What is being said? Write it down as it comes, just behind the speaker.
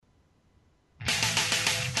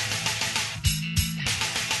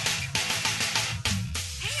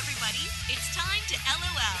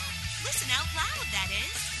Listen out loud, that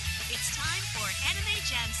is. It's time for Anime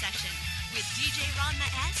Jam Session with DJ Ranma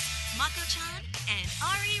S, Mako-chan, and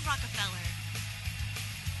Ari Rockefeller.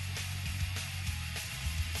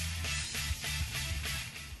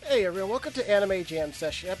 Hey everyone, welcome to Anime Jam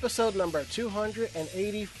Session, episode number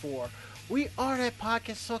 284. We are that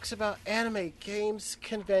podcast that talks about anime, games,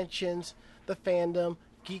 conventions, the fandom,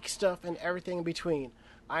 geek stuff, and everything in between.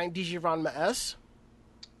 I'm DJ Ranma S.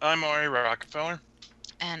 I'm Ari Rockefeller.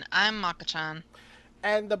 And I'm Maka-chan.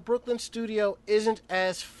 And the Brooklyn studio isn't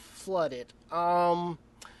as flooded. Long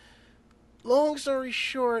story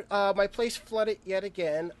short, my place flooded yet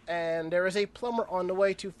again, and there is a plumber on the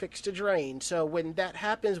way to fix the drain. So when that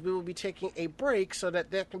happens, we will be taking a break so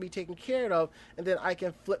that can be taken care of, and then I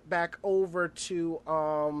can flip back over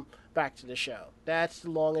to back to the show. That's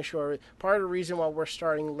the long and short. Part of the reason why we're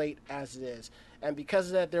starting late as it is, and because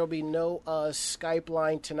of that, there will be no Skype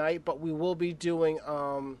line tonight, but we will be doing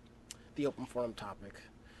the open forum topic.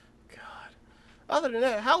 God. Other than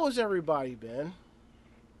that, how has everybody been?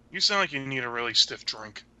 You sound like you need a really stiff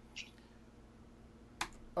drink.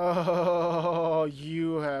 Oh,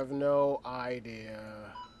 you have no idea.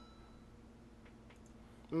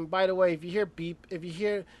 And by the way, if you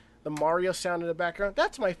hear the Mario sound in the background,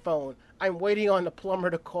 that's my phone. I'm waiting on the plumber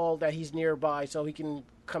to call that he's nearby so he can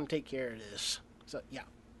come take care of this. So, yeah.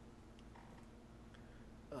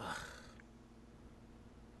 Ugh.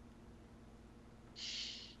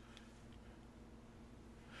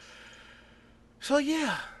 So,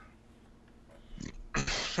 yeah.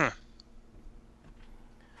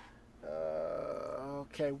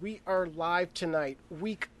 Okay, we are live tonight,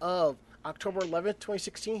 week of October 11th,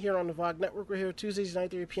 2016, here on the VOG Network. We're here Tuesdays,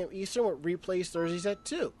 9:30 p.m. Eastern, with replays Thursdays at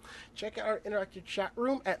 2. Check out our interactive chat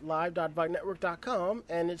room at live.vognetwork.com,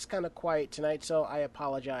 and it's kind of quiet tonight, so I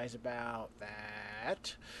apologize about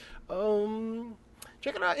that.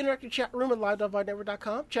 Check out our interactive chat room at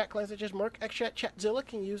live.vognetwork.com. Chat clients such as Merc, XChat, Chatzilla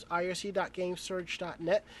can use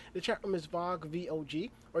irc.gamesurge.net. The chat room is VOG,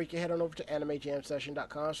 V-O-G, or you can head on over to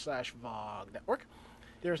animejamsession.com/VOG Network.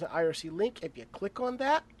 There's an IRC link. If you click on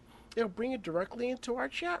that, it'll bring you directly into our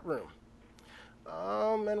chat room.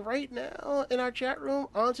 And right now, in our chat room,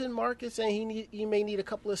 Anton Mark is saying he may need a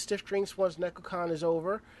couple of stiff drinks once NecoCon is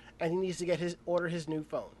over, and he needs to order his new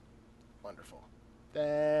phone. Wonderful.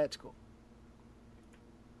 That's cool.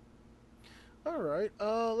 Alright,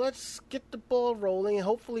 let's get the ball rolling, and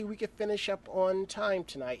hopefully we can finish up on time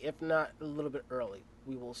tonight, if not a little bit early.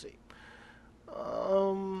 We will see.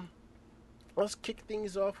 Let's kick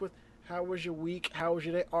things off with how was your week, how was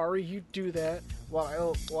your day? Ari, you do that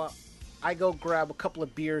while I go grab a couple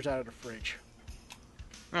of beers out of the fridge.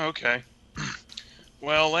 Okay.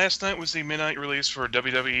 Well, last night was the midnight release for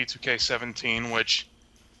WWE 2K17, which,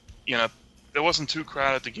 it wasn't too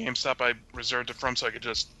crowded at the GameStop I reserved it from, so I could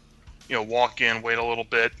just walk in, wait a little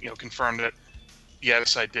bit, confirm that,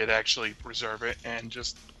 yes, I did actually reserve it, and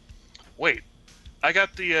just wait. I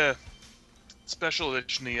got the special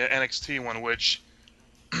edition, the NXT one, which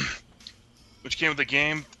came with the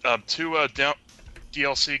game, two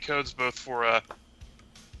DLC codes, both for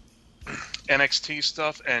NXT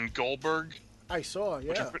stuff and Goldberg. I saw,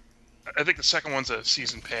 yeah. I think the second one's a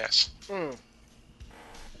season pass. Mm.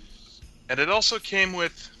 And it also came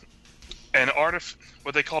with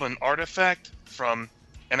what they called an artifact from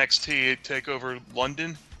NXT TakeOver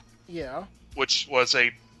London. Yeah. Which was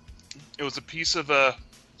a piece of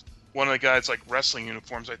one of the guys' wrestling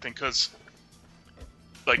uniforms, I think, because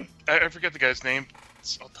I forget the guy's name.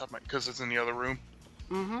 It's on top of because it's in the other room.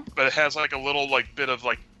 Mm-hmm. But it has a little bit of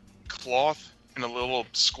cloth in a little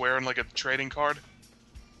square in a trading card.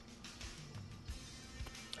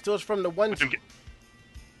 So it's from the onesie.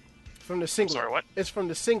 From the singlet. Sorry, what? It's from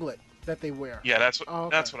the singlet that they wear. Yeah, that's what okay.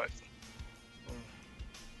 That's what I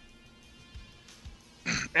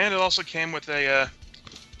thought. And it also came with a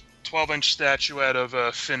 12-inch statuette of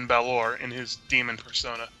Finn Balor in his demon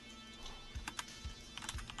persona.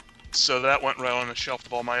 So that went right on the shelf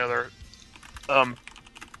of all my other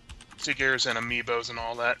figures and amiibos and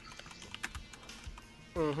all that.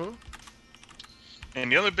 Mm-hmm.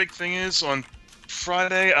 And the other big thing is, on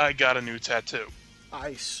Friday, I got a new tattoo.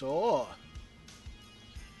 I saw.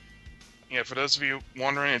 Yeah, for those of you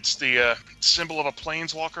wondering, it's the symbol of a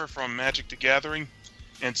planeswalker from Magic the Gathering,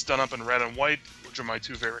 and it's done up in red and white, which are my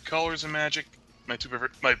two favorite colors in Magic. My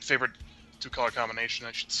favorite two-color combination,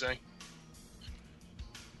 I should say.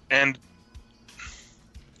 And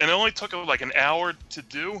it only took an hour to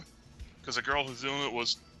do, because the girl who's doing it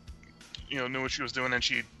was, knew what she was doing, and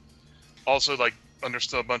she also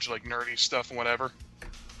understood a bunch of nerdy stuff and whatever.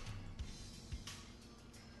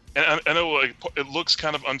 And I know like it looks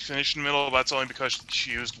kind of unfinished in the middle. But that's only because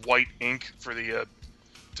she used white ink for the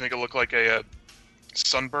to make it look like a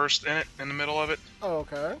sunburst in the middle of it. Oh,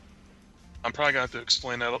 okay. I'm probably gonna have to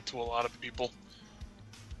explain that up to a lot of people.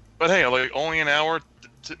 But hey, like only an hour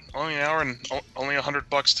and only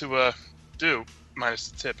 $100 to do minus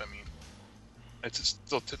the tip. I mean, it's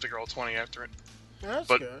still tip the girl 20 after it. That's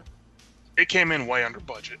But good. it came in way under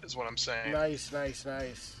budget, is what I'm saying. Nice.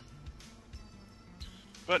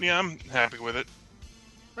 But yeah, I'm happy with it.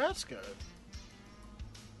 That's good.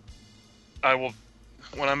 I will,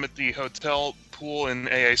 when I'm at the hotel pool in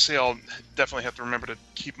AAC, I'll definitely have to remember to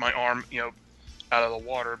keep my arm, out of the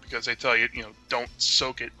water because they tell you, don't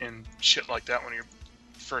soak it in shit like that when you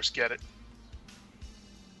first get it.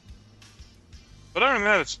 But other than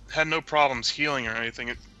that, it's had no problems healing or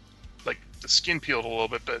anything. Like the skin peeled a little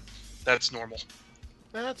bit, but that's normal.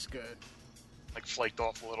 That's good. Like flaked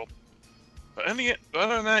off a little. But other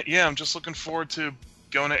than that, yeah, I'm just looking forward to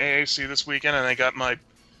going to AAC this weekend, and I got my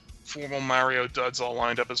formal Mario duds all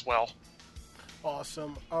lined up as well.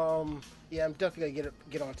 Awesome. Yeah, I'm definitely gonna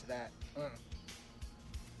get onto that.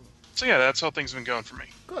 So yeah, that's how things have been going for me.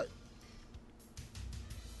 Good.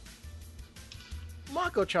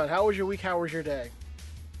 Mako-chan, how was your week? How was your day?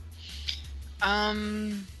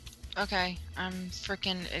 Okay. I'm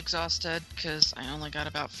freaking exhausted because I only got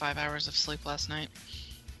about 5 hours of sleep last night.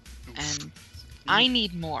 And I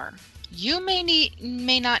need more. You may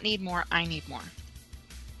not need more. I need more.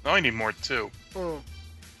 No, I need more too. Mm.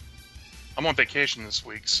 I'm on vacation this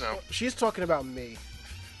week, so She's talking about me.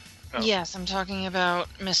 Oh. Yes, I'm talking about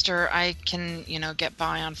Mr. I can, get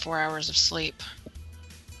by on 4 hours of sleep.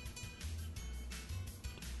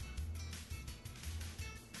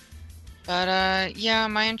 But, yeah,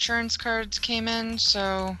 my insurance cards came in,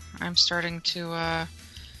 so I'm starting to,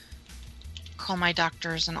 call my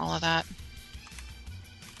doctors and all of that.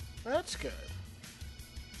 That's good.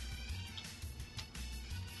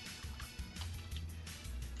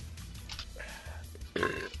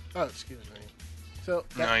 Oh, excuse me. So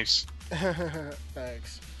nice.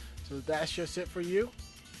 Thanks. So that's just it for you?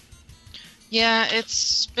 Yeah,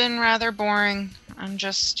 it's been rather boring. I'm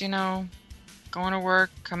just, going to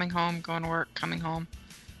work, coming home, going to work, coming home.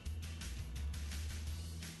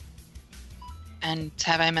 And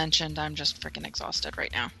have I mentioned I'm just freaking exhausted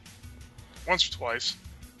right now? Once or twice.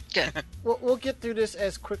 Good. We'll get through this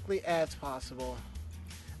as quickly as possible.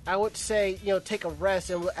 I would say, take a rest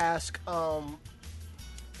and we'll ask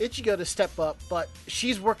Ichigo to step up, but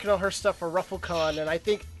she's working on her stuff for RuffleCon, and I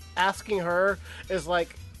think asking her is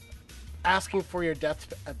like asking for your death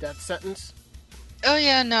sentence. Oh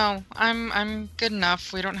yeah, no. I'm good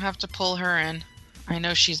enough. We don't have to pull her in. I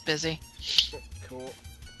know she's busy. Cool.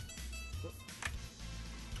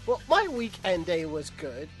 Well, my weekend day was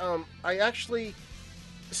good. I actually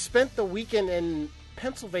spent the weekend in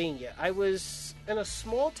Pennsylvania. I was in a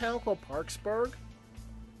small town called Parksburg,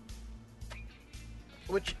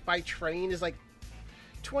 which by train is like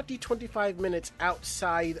 25 minutes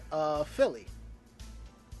outside of Philly.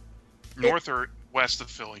 North or west of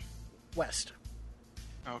Philly? West.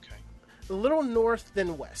 Okay. A little north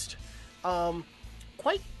than west.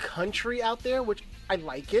 Quite country out there, which I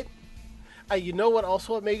like it. You know what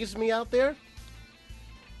also amazes me out there?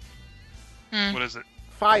 What is it?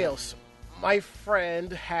 Fios. My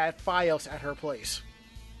friend had Fios at her place.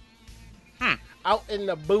 Out in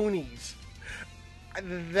the boonies.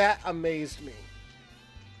 That amazed me.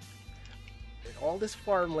 In all this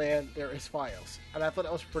farmland, there is Fios. And I thought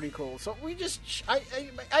that was pretty cool. So we just...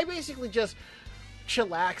 I basically just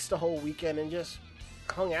chillaxed the whole weekend and just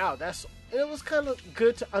hung out. And it was kind of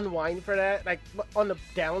good to unwind for that. Like, on the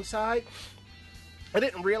downside, I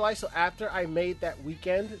didn't realize till after I made that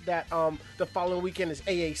weekend that the following weekend is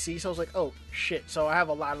AAC. So I was like, oh, shit. So I have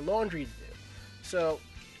a lot of laundry to do. So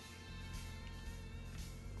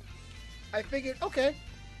I figured, okay,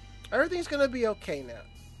 everything's going to be okay now.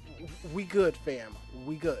 We good, fam.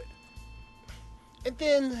 We good. And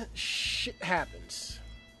then shit happens.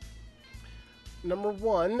 Number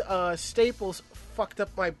one, Staples fucked up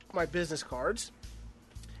my business cards.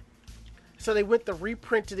 So they went to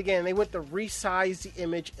reprint it again. They went to resize the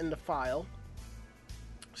image in the file.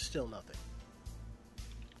 Still nothing.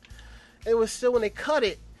 It was still, when they cut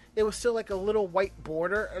it, it was still like a little white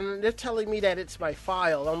border. And they're telling me that it's my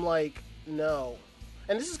file. I'm like, no.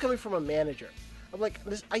 And this is coming from a manager. I'm like,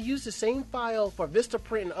 I use the same file for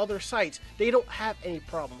Vistaprint and other sites. They don't have any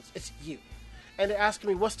problems. It's you. And they're asking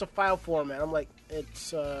me, what's the file format? I'm like,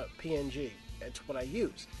 it's PNG. It's what I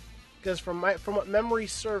use. Because from what memory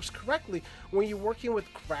serves correctly, when you're working with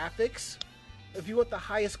graphics, if you want the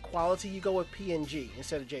highest quality, you go with PNG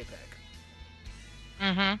instead of JPEG.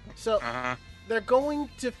 Mm-hmm. So Uh-huh. they're going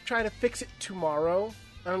to try to fix it tomorrow.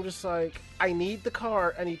 And I'm just like, I need the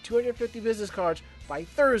card. I need 250 business cards by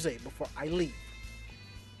Thursday before I leave.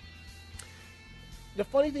 The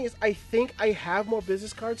funny thing is, I think I have more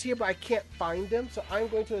business cards here, but I can't find them. So I'm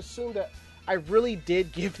going to assume that I really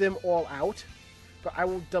did give them all out. But I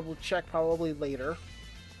will double check probably later.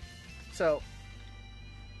 So,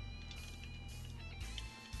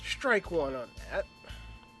 strike one on that.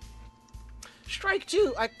 Strike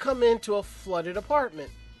two, I come into a flooded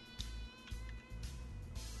apartment.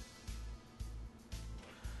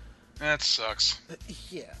 That sucks.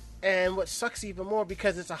 Yeah. And what sucks even more,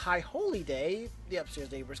 because it's a high holy day, the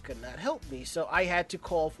upstairs neighbors could not help me. So I had to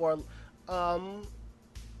call for a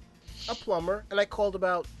plumber, and I called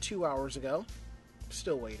about 2 hours ago.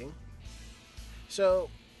 Still waiting. So,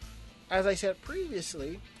 as I said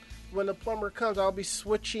previously, when the plumber comes, I'll be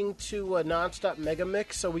switching to a non-stop mega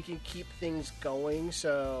mix so we can keep things going.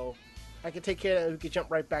 So I can take care of it and we can jump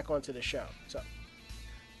right back onto the show. So,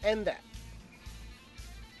 and that.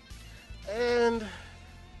 And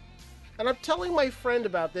I'm telling my friend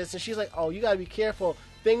about this, and she's like, "Oh, you gotta be careful.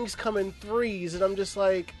 Things come in threes." And I'm just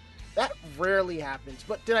like, that rarely happens.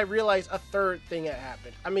 But then I realized a third thing had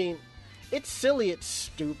happened. I mean, it's silly, it's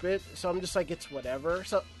stupid. So I'm just like, it's whatever.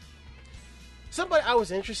 So somebody I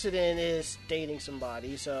was interested in is dating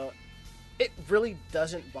somebody. So it really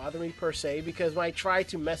doesn't bother me per se, because when I try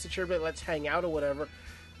to message her, but let's hang out or whatever,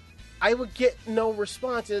 I would get no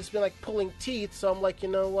response. It's been like pulling teeth. So I'm like, you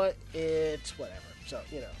know what? It's whatever. So,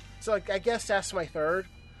 you know. So like, I guess that's my third.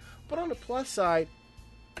 But on the plus side,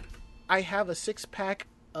 I have a 6-pack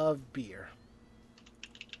of beer.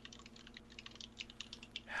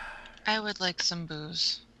 I would like some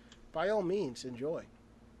booze. By all means, enjoy.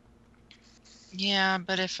 Yeah,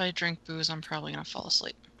 but if I drink booze, I'm probably gonna fall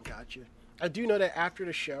asleep. Gotcha. I do know that after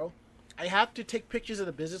the show, I have to take pictures of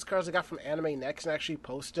the business cards I got from Anime Next and actually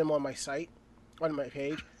post them on my site, on my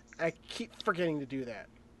page. I keep forgetting to do that.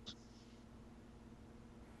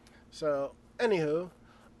 So, anywho,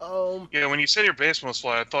 Yeah, when you said your basement was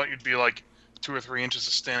flooded, I thought you'd be like 2 or 3 inches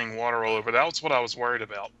of standing water all over. That was what I was worried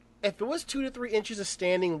about. if it was 2 to 3 inches of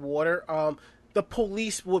standing water, the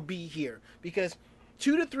police would be here, because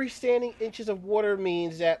 2 to 3 standing inches of water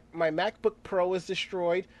means that my MacBook Pro is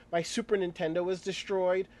destroyed, my Super Nintendo is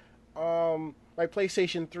destroyed, my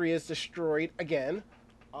PlayStation 3 is destroyed again,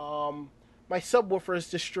 my subwoofer is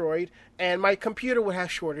destroyed, and my computer would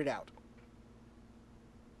have shorted out.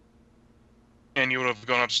 And you would have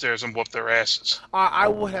gone upstairs and whooped their asses. I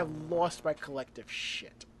would have lost my collective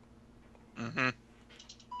shit. Mm-hmm.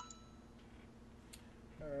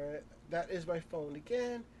 Alright, that is my phone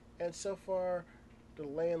again, and so far, the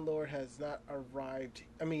landlord has not arrived.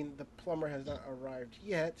 I mean, the plumber has not arrived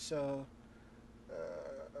yet, so...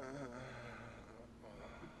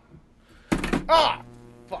 Ah!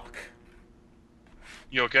 Fuck.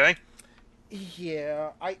 You okay?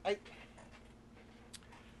 Yeah,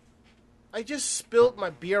 I just spilled my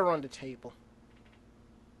beer on the table.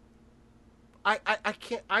 I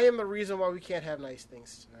can't... I am the reason why we can't have nice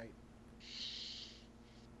things tonight.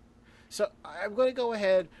 So, I'm going to go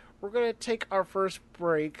ahead. We're going to take our first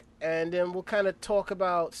break, and then we'll kind of talk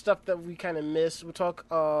about stuff that we kind of missed. We'll talk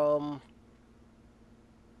about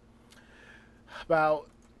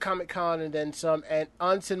Comic-Con and then some. And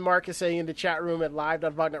Unson Mark is saying in the chat room at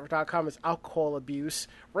live.vognetwork.com is alcohol abuse.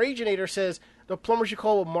 Raginator says, the plumber should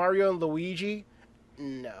call with Mario and Luigi.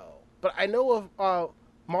 No. But I know of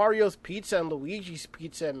Mario's Pizza and Luigi's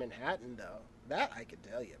Pizza in Manhattan, though. That I can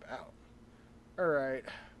tell you about. Alright.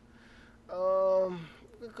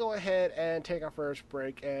 We'll go ahead and take our first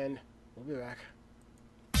break, and we'll be back.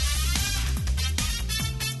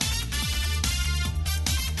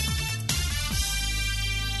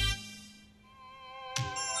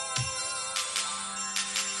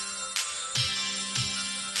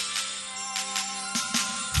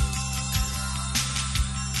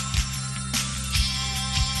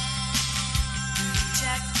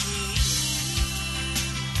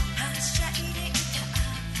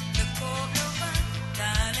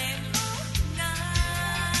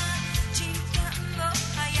 Cinta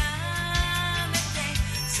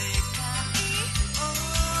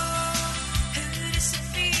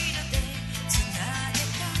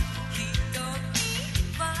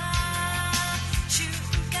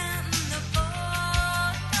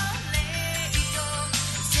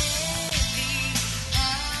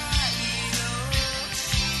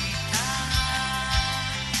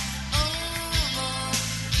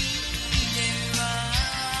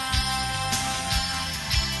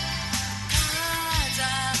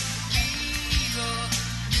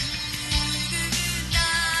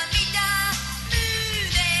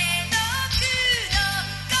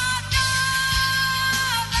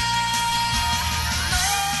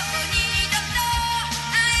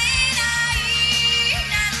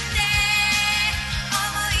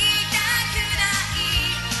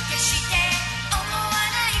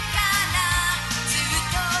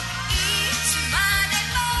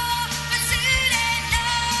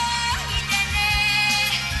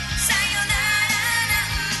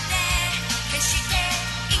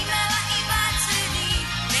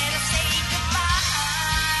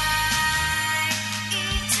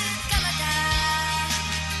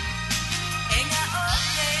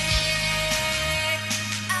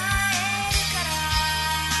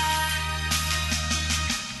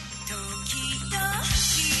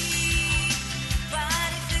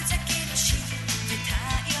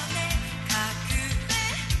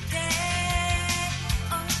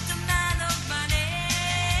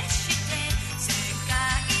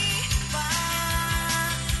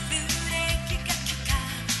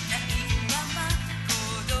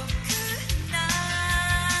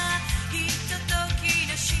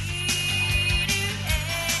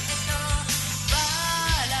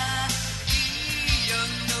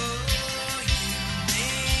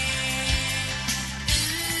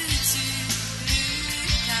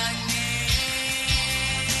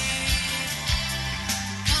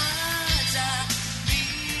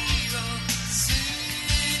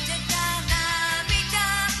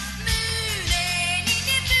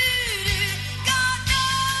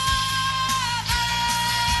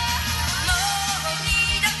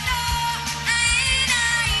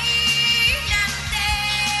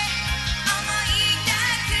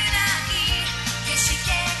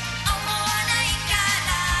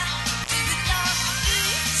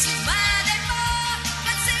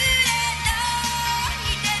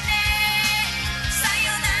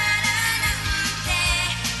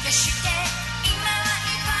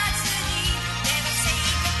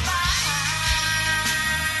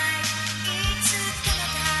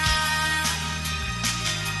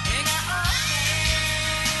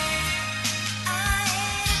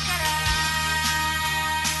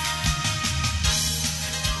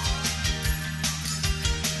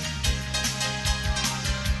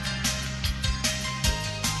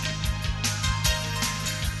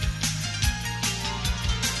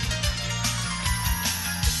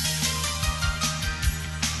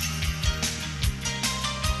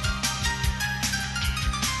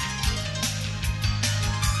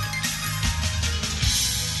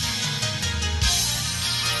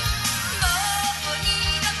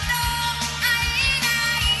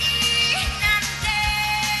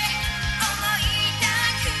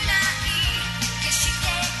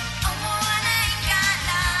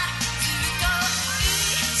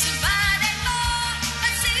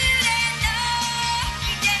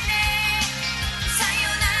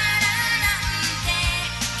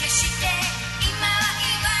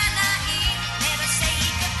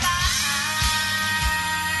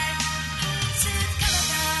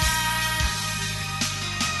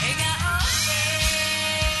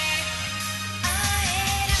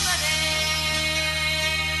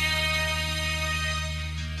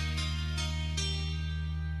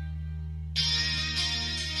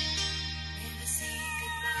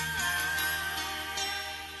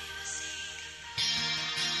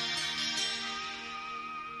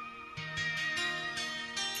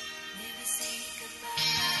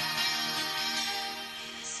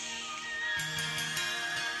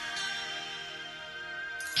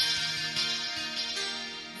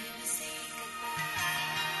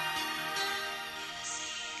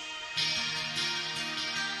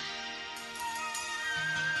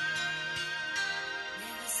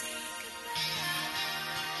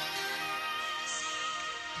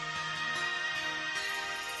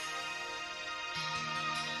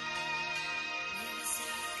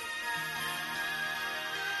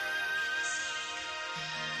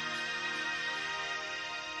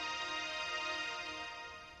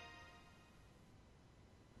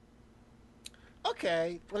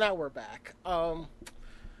Okay, well now we're back. I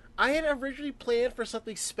had originally planned for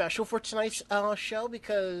something special for tonight's show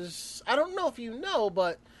because I don't know if you know,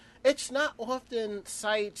 but it's not often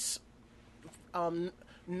sites,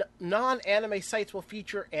 non-anime sites will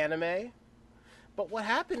feature anime. But what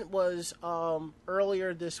happened was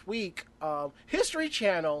earlier this week, History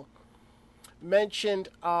Channel mentioned,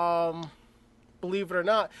 believe it or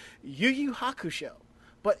not, Yu Yu Hakusho.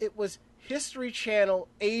 But it was History Channel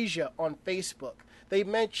Asia on Facebook. They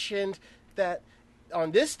mentioned that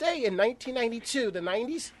on this day in 1992, the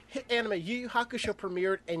 90s hit anime Yu Yu Hakusho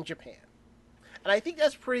premiered in Japan. And I think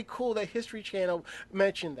that's pretty cool that History Channel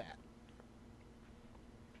mentioned that.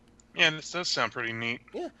 Yeah, this does sound pretty neat.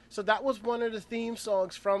 Yeah, so that was one of the theme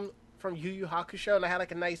songs from Yu Yu Hakusho, and I had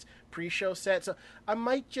like a nice pre-show set. So I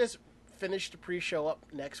might just finish the pre-show up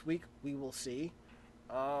next week. We will see.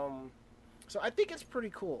 So I think it's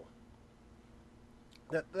pretty cool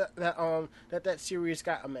that series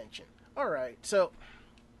got a mention. All right, so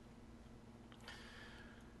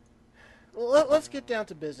let's get down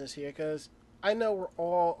to business here because I know we're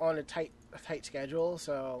all on a tight schedule.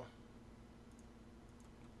 So,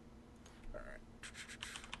 all right.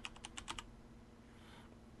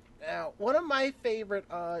 Now, one of my favorite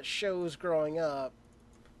shows growing up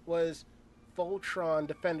was Voltron: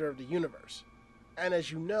 Defender of the Universe, and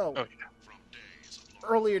as you know. Oh, yeah.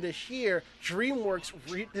 Earlier this year, DreamWorks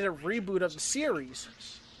did a reboot of the series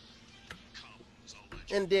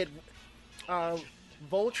and did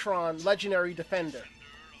Voltron Legendary Defender.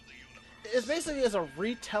 It's basically a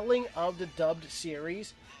retelling of the dubbed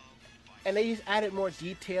series, and they added more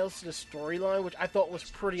details to the storyline, which I thought was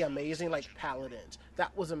pretty amazing, like Paladins.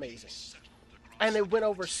 That was amazing. And it went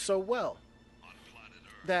over so well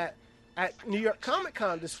that at New York Comic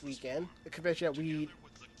Con this weekend, the convention that we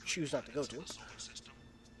choose not to go to,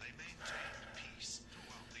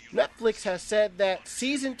 Netflix has said that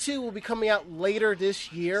Season 2 will be coming out later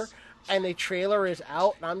this year, and the trailer is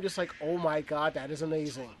out, and I'm just like, oh my god, that is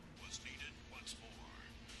amazing.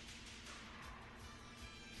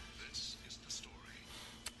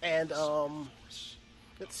 And,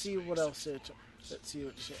 let's see what else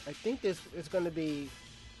I think it's going to be...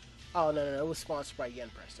 Oh, no, it was sponsored by Yen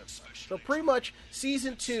Press. So pretty much,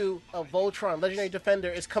 Season 2 of Voltron, Legendary Defender,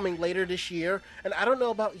 is coming later this year. And I don't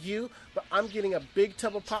know about you, but I'm getting a big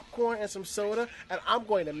tub of popcorn and some soda, and I'm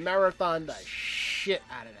going to marathon the shit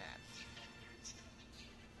out of that.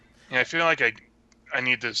 Yeah, I feel like I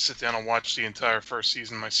need to sit down and watch the entire first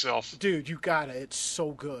season myself. Dude, you gotta. It's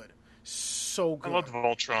so good. So good. I love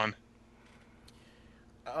Voltron.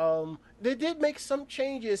 They did make some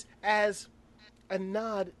changes as a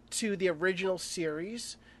nod to the original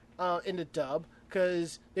series in the dub,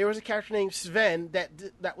 because there was a character named Sven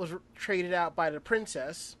that was traded out by the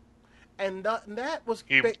princess, and that was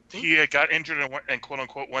he got injured and quote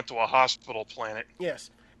unquote went to a hospital planet.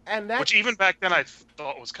 Yes, and that, which even back then I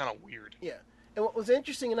thought was kind of weird. Yeah, and what was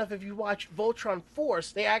interesting enough, if you watch Voltron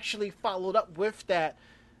Force, they actually followed up with that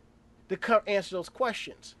to answer those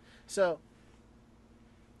questions. So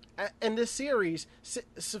in this series,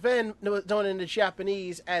 Sven was known in the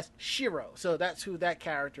Japanese as Shiro, so that's who that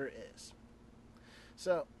character is.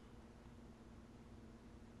 So,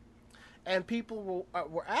 and people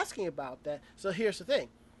were asking about that. So here's the thing: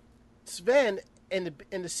 Sven in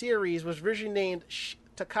the series was originally named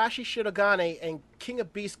Takashi Shirogane and King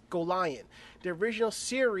of Beasts Golion, the original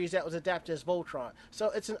series that was adapted as Voltron.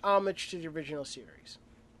 So it's an homage to the original series.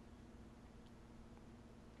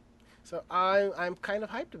 So I'm kind of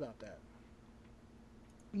hyped about that.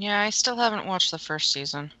 Yeah, I still haven't watched the first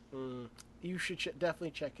season. You should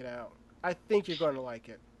definitely check it out. I think you're going to like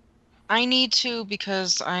it. I need to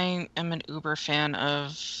because I am an uber fan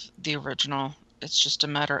of the original. It's just a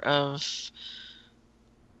matter of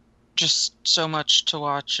just so much to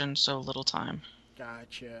watch and so little time.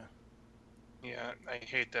 Gotcha. Yeah, I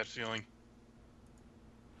hate that feeling.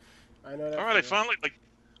 I know that. All right,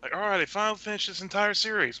 I finally finished this entire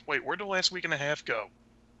series. Wait, where'd the last week and a half go?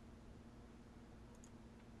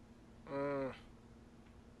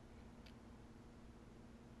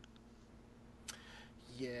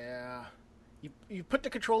 Yeah. You put the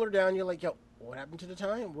controller down, you're like, yo, what happened to the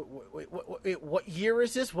time? What year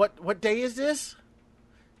is this? What day is this?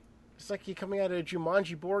 It's like you're coming out of a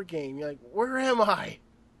Jumanji board game. You're like, where am I?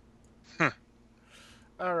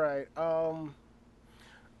 All right.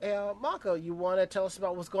 Mako, you want to tell us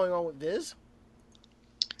about what's going on with Viz?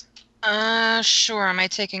 Sure. Am I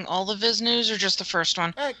taking all the Viz news or just the first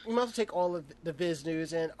one? You might have to take all of the Viz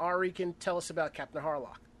news, and Ari can tell us about Captain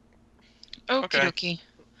Harlock. Okie dokie.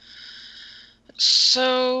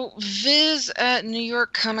 So, Viz at New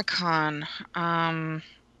York Comic Con.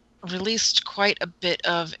 released quite a bit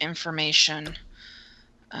of information.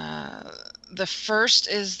 The first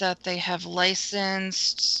is that they have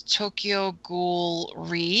licensed Tokyo Ghoul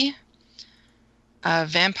Re,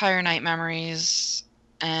 Vampire Night Memories,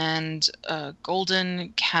 and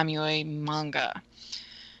Golden Kamuy manga.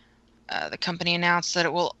 The company announced that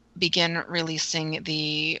it will begin releasing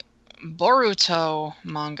the Boruto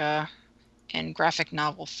manga in graphic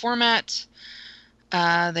novel format.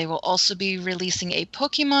 They will also be releasing a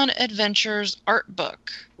Pokemon Adventures art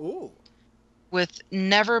book. Ooh. With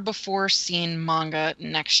never-before-seen manga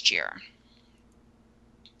next year.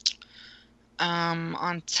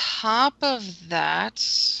 On top of that,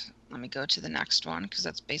 let me go to the next one, because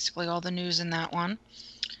that's basically all the news in that one.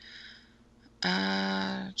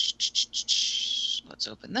 Let's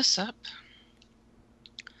open this up.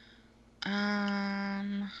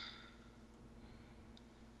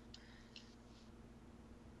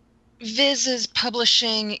 Viz is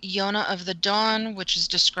publishing Yona of the Dawn, which is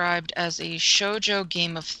described as a shoujo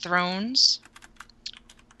Game of Thrones.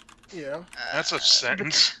 Yeah. That's a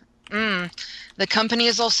sentence. The company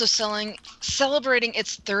is also celebrating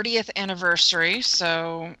its 30th anniversary,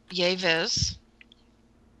 so yay Viz.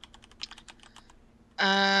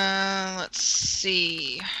 Let's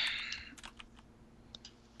see.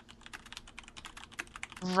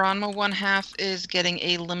 Ranma 1/2 is getting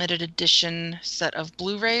a limited edition set of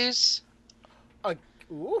Blu-rays.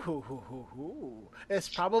 It's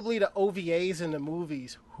probably the OVAs in the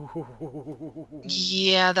movies.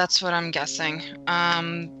 Yeah, that's what I'm guessing.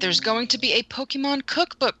 There's going to be a Pokemon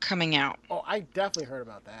cookbook coming out. Oh, I definitely heard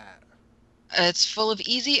about that. It's full of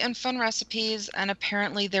easy and fun recipes, and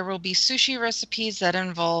apparently there will be sushi recipes that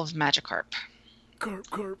involve Magikarp.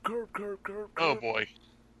 Oh boy.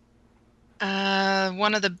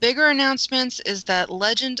 One of the bigger announcements is that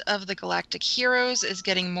Legend of the Galactic Heroes is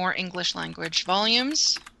getting more English language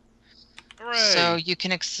volumes. Hooray. So you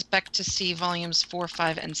can expect to see volumes 4,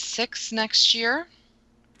 5, and 6 next year.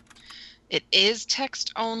 It is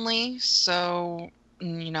text only, so,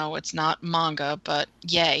 it's not manga, but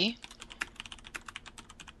yay.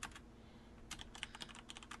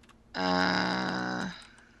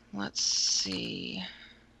 Let's see.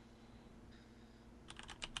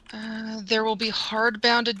 There will be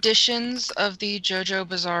hardbound editions of the JoJo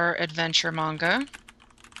Bizarre Adventure manga.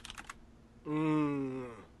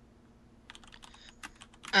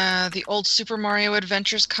 The old Super Mario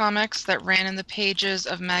Adventures comics that ran in the pages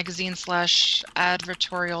of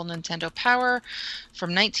magazine/advertorial Nintendo Power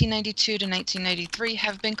from 1992 to 1993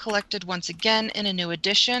 have been collected once again in a new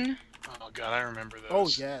edition. Oh god, I remember those. Oh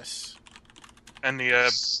yes. And the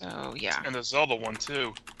and the Zelda one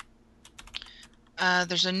too.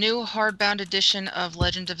 There's a new hardbound edition of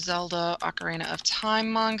Legend of Zelda Ocarina of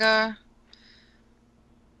Time manga.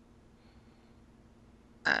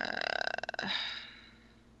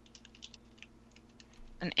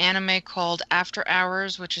 An anime called After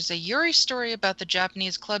Hours, which is a Yuri story about the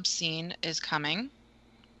Japanese club scene, is coming.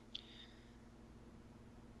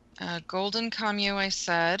 Golden Kamuy, I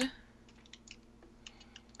said.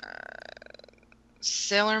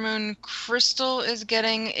 Sailor Moon Crystal is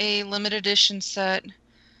getting a limited edition set.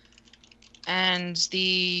 And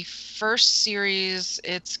the first series,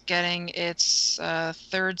 it's getting its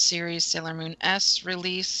third series, Sailor Moon S,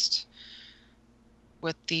 released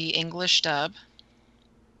with the English dub.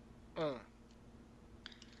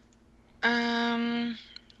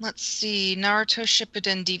 Let's see. Naruto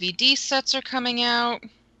Shippuden DVD sets are coming out.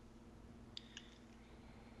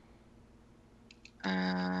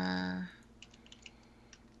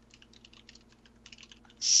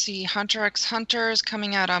 See, Hunter x Hunter is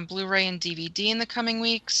coming out on Blu-ray and DVD in the coming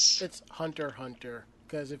weeks. It's Hunter,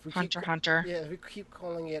 because if we Hunter. Yeah, if we keep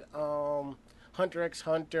calling it Hunter x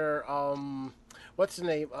Hunter, what's the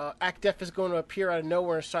name? Act-Def is going to appear out of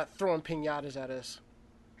nowhere and start throwing piñatas at us.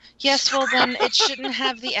 Yes, well then it shouldn't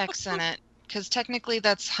have the X in it, because technically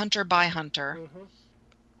that's Hunter by Hunter. Mm-hmm.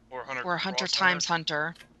 Or Hunter times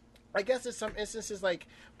Hunter. I guess in some instances, like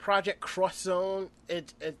Project Cross Zone, the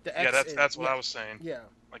X. Yeah, that's what I was saying. Yeah.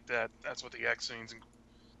 Like that. That's what the X means in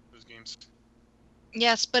those games.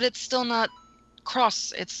 Yes, but it's still not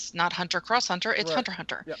cross. It's not Hunter Cross Hunter. It's right.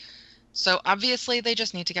 Hunter. Yep. So obviously they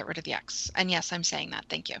just need to get rid of the X. And yes, I'm saying that.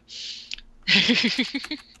 Thank you.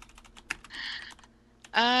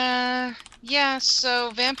 Yeah,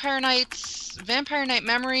 so Vampire Night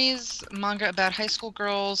Memories, manga about high school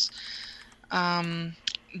girls.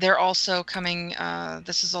 They're also coming,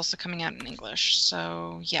 this is also coming out in English,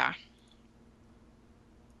 so yeah.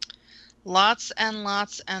 Lots and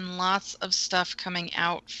lots and lots of stuff coming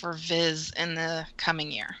out for Viz in the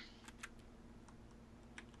coming year.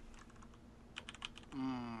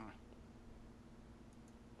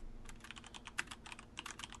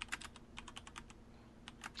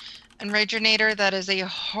 And Ragernator, that is a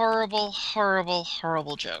horrible, horrible,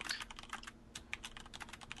 horrible joke.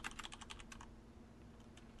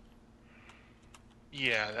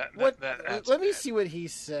 Yeah, that's let me bad. see what he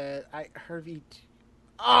said. I heard he.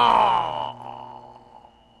 Oh,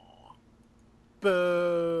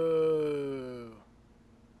 boo!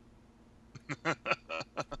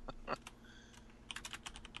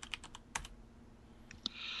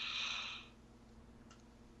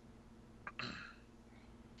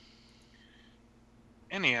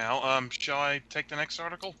 Anyhow, shall I take the next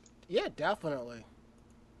article? Yeah, definitely.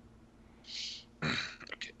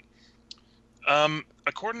 Okay.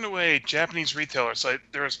 According to a Japanese retailer site,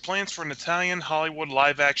 there is plans for an Italian Hollywood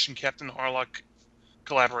live-action Captain Harlock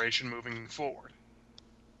collaboration moving forward.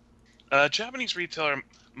 Japanese retailer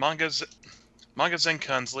Manga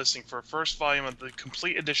Zenkan's listing for a first volume of the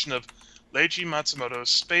complete edition of Leiji Matsumoto's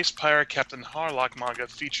Space Pirate Captain Harlock manga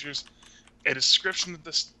features a description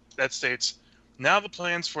that states, "Now the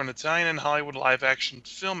plans for an Italian and Hollywood live-action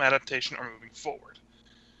film adaptation are moving forward."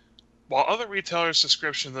 While other retailers'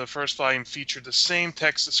 descriptions of the first volume featured the same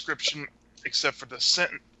text description except for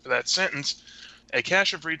that sentence, a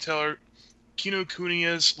cache of retailer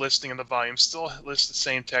Kinokuniya's listing of the volume still lists the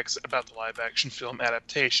same text about the live-action film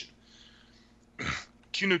adaptation.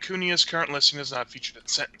 Kinokuniya's current listing does not feature that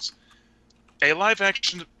sentence. A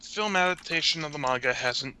live-action film adaptation of the manga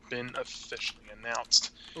hasn't been officially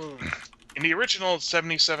announced. In the original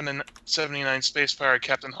 77 and 79 Space Pirate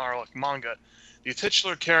Captain Harlock manga, the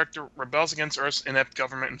titular character rebels against Earth's inept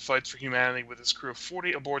government and fights for humanity with his crew of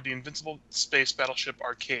 40 aboard the invincible space battleship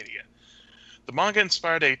Arcadia. The manga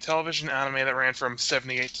inspired a television anime that ran from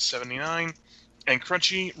 78 to 79, and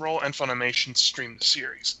Crunchyroll and Funimation streamed the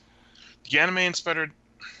series. The anime-inspired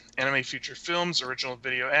anime featured films, original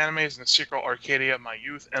video animes, and the sequel Arcadia of My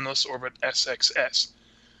Youth, Endless Orbit SXS.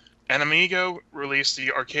 Animigo released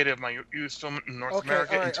the Arcadia of My Youth film in North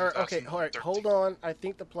America in 2013. All right, hold on. I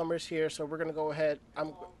think the plumber's here, so we're gonna go ahead.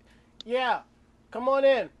 Yeah, come on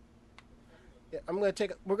in. Yeah, we're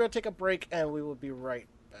gonna take a break, and we will be right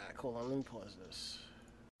back. Hold on, let me pause this.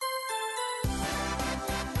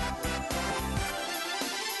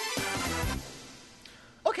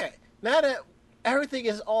 Okay, now that everything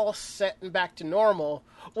is all set and back to normal,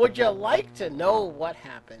 would you like to know what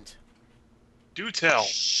happened? Do tell.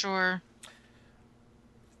 Sure.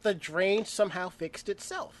 The drain somehow fixed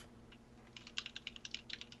itself.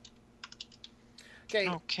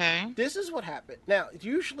 Okay. This is what happened. Now,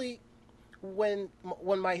 usually, when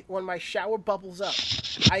my shower bubbles up,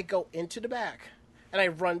 I go into the back and I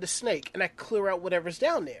run the snake and I clear out whatever's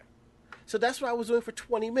down there. So that's what I was doing for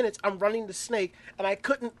 20 minutes. I'm running the snake and I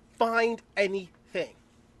couldn't find anything.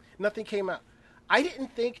 Nothing came out. I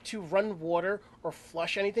didn't think to run water or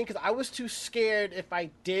flush anything because I was too scared if I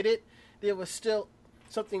did it, there was still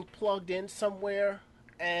something plugged in somewhere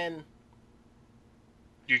and...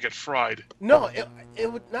 You get fried. No,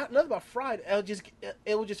 it would not nothing about fried.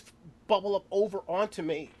 It would just bubble up over onto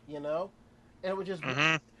me, and it would just...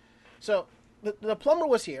 Mm-hmm. So the plumber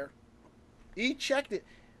was here. He checked it.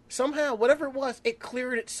 Somehow, whatever it was, it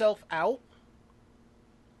cleared itself out.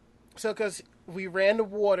 So because... we ran the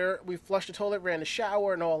water, we flushed the toilet, ran the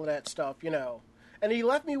shower, and all of that stuff, And he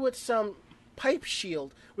left me with some pipe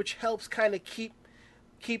shield, which helps kind of keep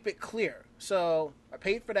it clear. So I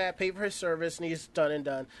paid for that, paid for his service, and he's done and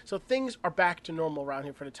done. So things are back to normal around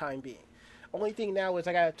here for the time being. Only thing now is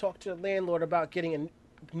I got to talk to the landlord about getting a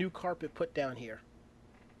new carpet put down here.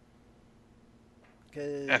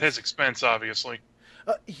 At his expense, obviously.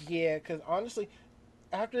 Yeah, because honestly...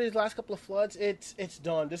 after these last couple of floods, it's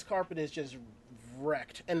done. This carpet is just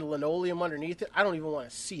wrecked. And the linoleum underneath it, I don't even want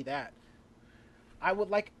to see that. I would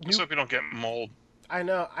like... Just hope you don't get mold. I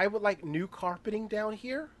know. I would like new carpeting down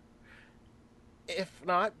here. If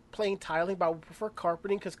not, plain tiling, but I would prefer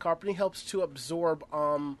carpeting because carpeting helps to absorb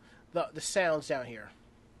the sounds down here.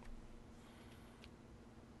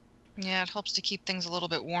 Yeah, it helps to keep things a little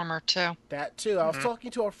bit warmer, too. That, too. I was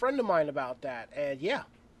talking to a friend of mine about that, and yeah.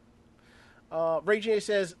 Ray J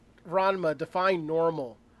says, Ranma, define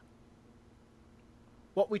normal.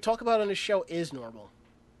 What we talk about on the show is normal.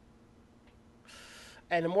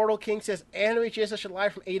 And Immortal King says, Anime JS should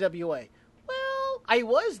live from AWA. Well, I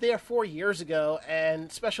was there 4 years ago,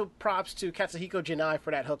 and special props to Katsuhiko Janai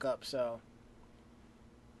for that hookup, so.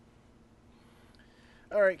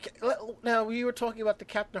 Alright, now we were talking about the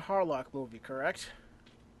Captain Harlock movie, correct?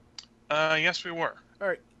 Yes, we were.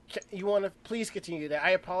 Alright, you want to please continue that? I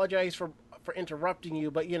apologize for interrupting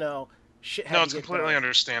you, but shit had to get done. No, it's completely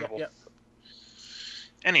understandable. Yep.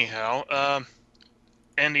 Anyhow,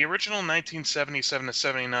 in the original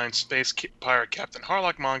 1977-79 Space Pirate Captain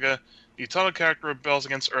Harlock manga, The title character rebels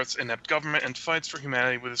against Earth's inept government and fights for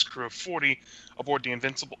humanity with his crew of 40 aboard the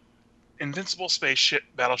invincible spaceship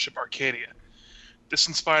battleship Arcadia. This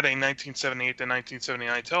inspired a 1978 to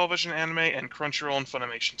 1979 television anime, and Crunchyroll and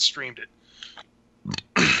Funimation streamed it.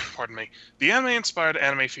 Pardon me. The anime inspired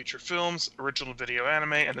anime feature films, original video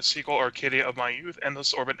anime, and the sequel Arcadia of My Youth,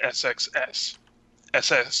 Endless Orbit SXS.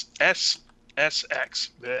 SXX.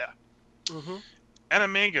 Bleh. Mm-hmm.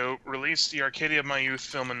 Animego released the Arcadia of My Youth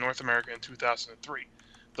film in North America in 2003.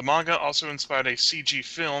 The manga also inspired a CG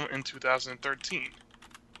film in 2013.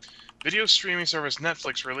 Video streaming service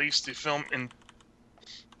Netflix released the film in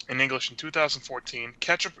English in 2014.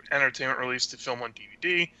 Ketchup Entertainment released the film on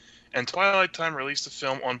DVD, and Twilight Time released the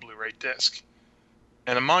film on Blu-ray disc.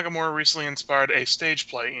 And the manga more recently inspired a stage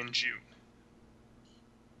play in June.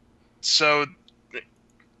 So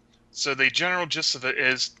the general gist of it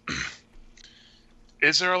is,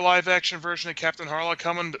 is there a live-action version of Captain Harlock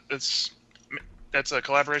coming? That's a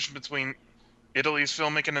collaboration between Italy's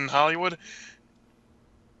filmmaking and Hollywood?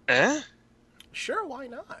 Sure, why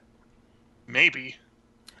not? Maybe.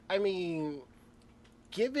 I mean,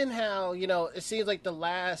 given how, it seems like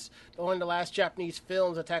one of the last Japanese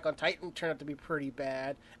films, Attack on Titan, turned out to be pretty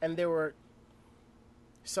bad, and there were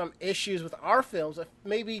some issues with our films,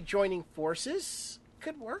 maybe joining forces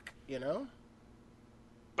could work,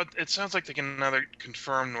 But it sounds like they can neither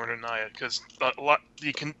confirm nor deny it, because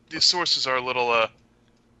the sources are a little, I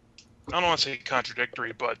don't want to say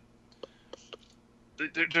contradictory, but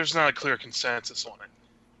there's not a clear consensus on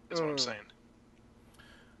it, is what I'm saying.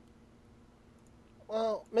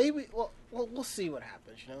 Well, maybe, we'll see what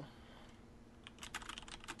happens,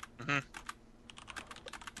 Mm-hmm.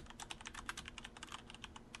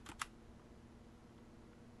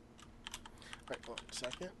 Alright, 1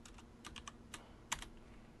 second.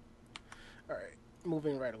 Alright,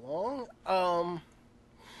 moving right along.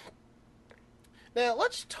 Now,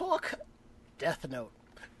 let's talk Death Note.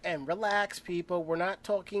 And relax, people, we're not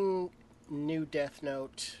talking new Death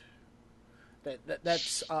Note.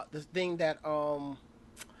 That's the thing that,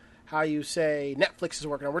 how you say, Netflix is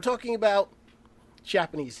working on. We're talking about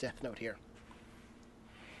Japanese Death Note here.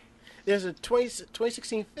 There's a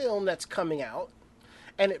 2016 film that's coming out,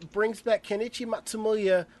 and it brings back Kenichi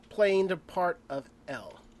Matsumura playing the part of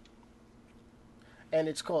L. And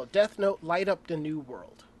it's called Death Note: Light Up the New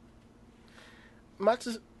World.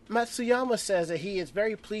 Matsuyama says that he is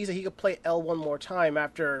very pleased that he could play L one more time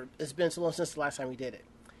after it's been so long since the last time he did it.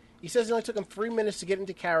 He says it only took him 3 minutes to get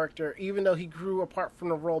into character, even though he grew apart from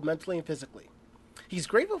the role mentally and physically. He's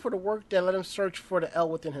grateful for the work that let him search for the L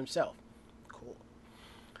within himself. Cool.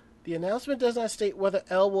 The announcement does not state whether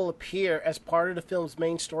L will appear as part of the film's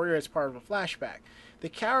main story or as part of a flashback. The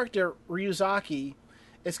character, Ryuzaki,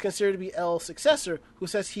 is considered to be L's successor, who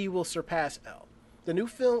says he will surpass L. The new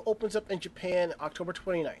film opens up in Japan October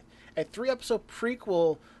 29th. A 3-episode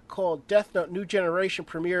prequel called Death Note New Generation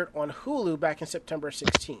premiered on Hulu back in September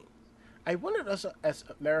 16. I wonder if that's as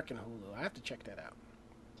American Hulu. I have to check that out.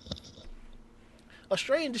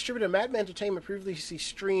 Australian distributor Madman Entertainment previously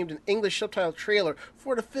streamed an English subtitled trailer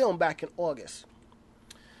for the film back in August.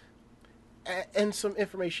 And some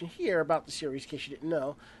information here about the series, in case you didn't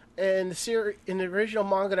know. In the original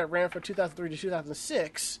manga that ran from 2003 to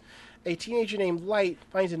 2006, a teenager named Light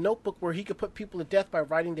finds a notebook where he could put people to death by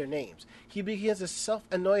writing their names. He begins a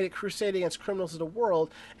self-anointed crusade against criminals of the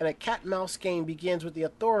world, and a cat-mouse game begins with the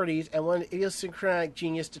authorities and one idiosyncratic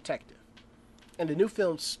genius detective. In the new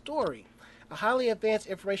film's story, a highly advanced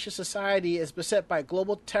information society is beset by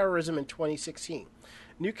global terrorism in 2016.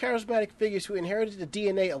 New charismatic figures who inherited the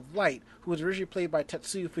DNA of Light, who was originally played by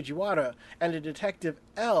Tetsuya Fujiwara, and the detective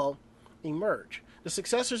L emerge. The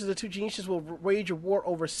successors of the two geniuses will wage a war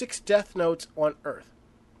over 6 Death Notes on Earth.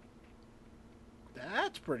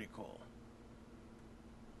 That's pretty cool.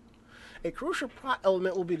 A crucial plot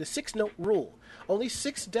element will be the 6-note rule. Only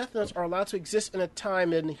 6 Death Notes are allowed to exist in a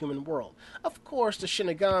time in the human world. Of course, the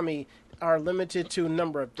Shinigami are limited to a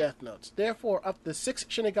number of Death Notes. Therefore, up to 6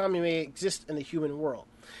 Shinigami may exist in the human world.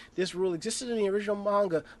 This rule existed in the original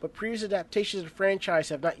manga, but previous adaptations of the franchise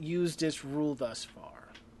have not used this rule thus far.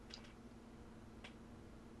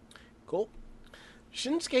 Cool.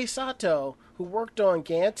 Shinsuke Sato, who worked on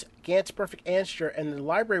Gantz Perfect Answer, and the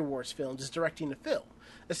Library Wars films, is directing the film.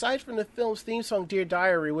 Aside from the film's theme song Dear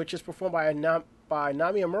Diary, which is performed by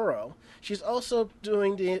Nami Amuro, she's also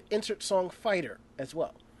doing the insert song Fighter as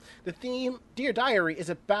well. The theme, Dear Diary, is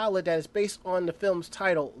a ballad that is based on the film's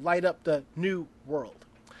title, Light Up the New World.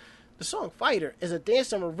 The song Fighter is a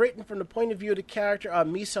dance number written from the point of view of the character of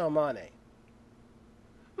Misa Amane.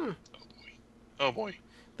 Oh boy.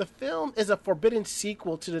 The film is a forbidden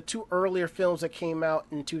sequel to the 2 earlier films that came out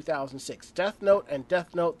in 2006, Death Note and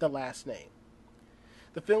Death Note: The Last Name.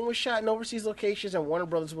 The film was shot in overseas locations and Warner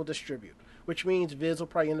Brothers will distribute, which means Viz will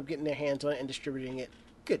probably end up getting their hands on it and distributing it.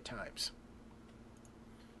 Good times.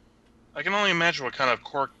 I can only imagine what kind of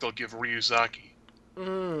quirk they'll give Ryuzaki.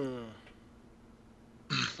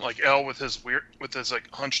 Like L with his like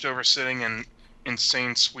hunched over sitting and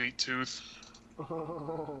insane sweet tooth.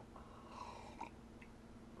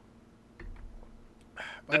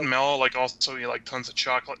 Didn't Mel like also eat like tons of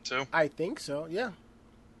chocolate too? I think so, yeah.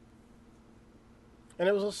 And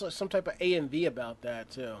it was also some type of A&V about that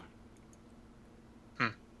too.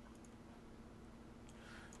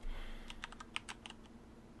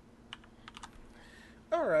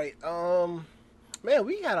 All right, man,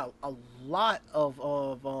 we got a lot of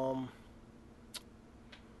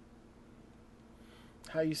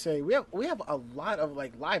how you say, we have a lot of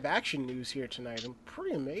like live action news here tonight. I'm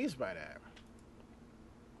pretty amazed by that.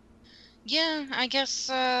 Yeah, I guess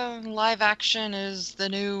live action is the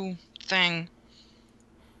new thing.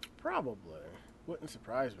 Probably. Wouldn't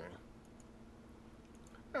surprise me.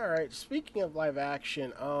 Alright, speaking of live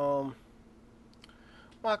action,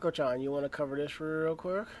 Mako-chan, you want to cover this real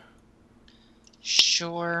quick?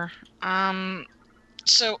 Sure.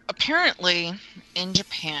 So apparently in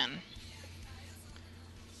Japan,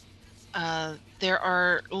 there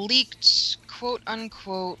are leaked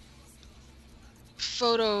quote-unquote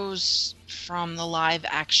photos from the live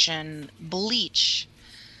action Bleach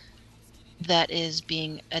that is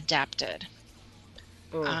being adapted.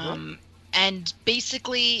 And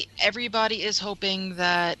basically everybody is hoping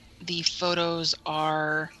that the photos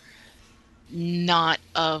are not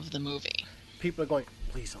of the movie. People are going,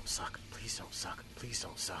 please don't suck, please don't suck, please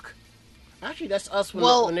don't suck. Actually, that's us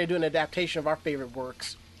when they do an adaptation of our favorite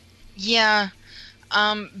works. Yeah.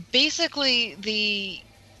 Basically, the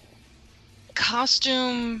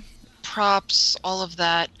costume, props, all of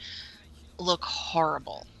that look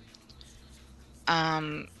horrible.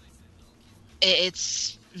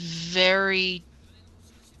 It's very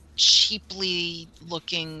cheaply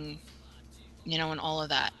looking, and all of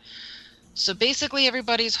that. So basically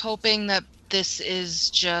everybody's hoping that this is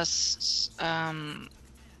just,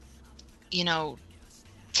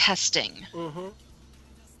 testing.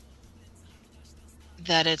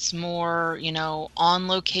 That it's more, on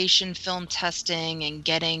location film testing and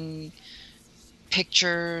getting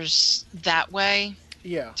pictures that way.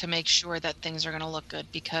 Yeah. To make sure that things are going to look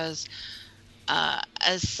good, because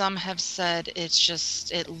as some have said,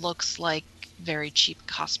 it looks like very cheap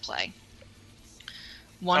cosplay.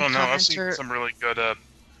 I don't know. I've seen some really good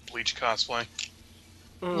Bleach cosplay.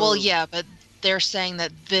 Well, yeah, but they're saying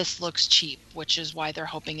that this looks cheap, which is why they're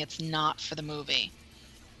hoping it's not for the movie.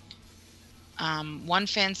 One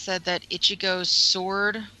fan said that Ichigo's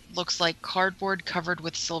sword looks like cardboard covered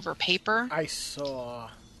with silver paper. I saw.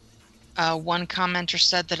 One commenter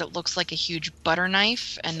said that it looks like a huge butter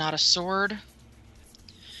knife and not a sword.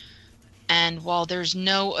 And while there's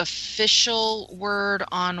no official word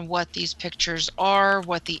on what these pictures are,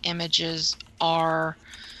 what the images are,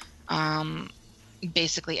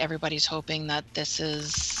 basically everybody's hoping that this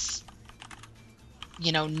is,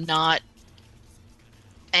 not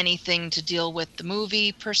anything to deal with the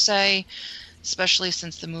movie per se, especially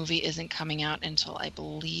since the movie isn't coming out until, I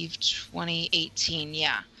believe, 2018.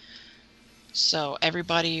 Yeah. So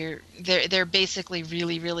everybody, they're basically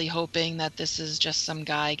really, really hoping that this is just some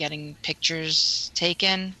guy getting pictures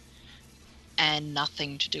taken and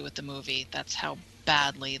nothing to do with the movie. That's how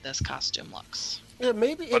badly this costume looks. Yeah,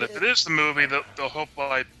 maybe. But if it is the movie, they'll hope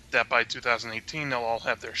that by 2018 they'll all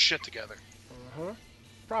have their shit together.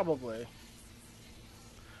 Probably.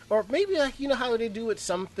 Or maybe how they do with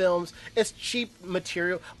some films, it's cheap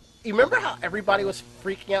material. You remember how everybody was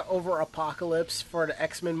freaking out over Apocalypse for the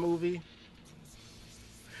X-Men movie?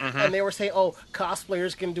 And they were saying,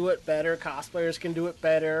 cosplayers can do it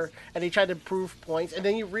better, and they tried to prove points, and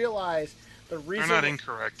then you realize the reason... They're not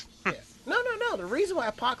incorrect. Yeah. No. The reason why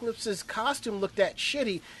Apocalypse's costume looked that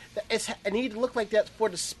shitty, it needed to look like that for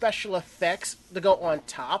the special effects to go on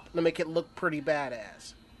top to make it look pretty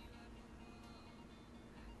badass.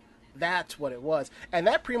 That's what it was. And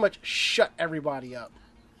that pretty much shut everybody up.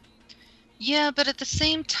 Yeah, but at the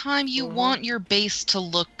same time, you want your base to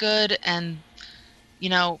look good, and...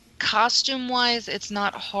 costume-wise, it's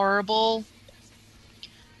not horrible.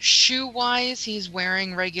 Shoe-wise, he's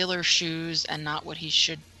wearing regular shoes and not what he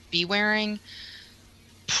should be wearing.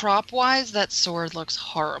 Prop-wise, that sword looks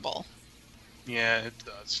horrible. Yeah, it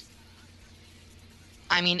does.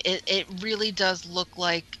 I mean, it really does look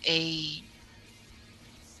like a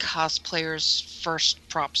cosplayer's first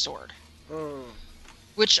prop sword.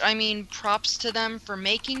 Which, I mean, props to them for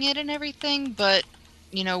making it and everything, but,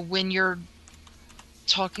 when you're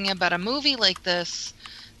talking about a movie like this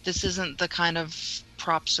isn't the kind of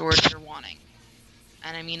prop sword you're wanting.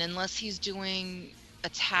 And I mean, unless he's doing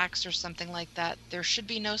attacks or something like that, there should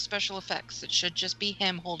be no special effects. It should just be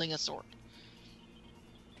him holding a sword.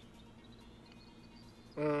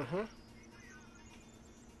 Mm-hmm.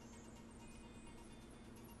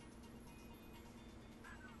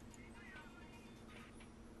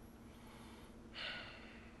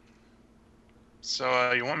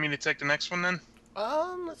 So, you want me to take the next one then?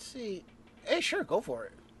 Let's see. Hey, sure, go for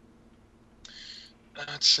it.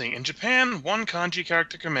 Let's see. In Japan, one kanji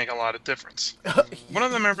character can make a lot of difference. One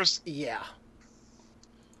of the members Yeah.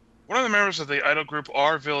 One of the members of the idol group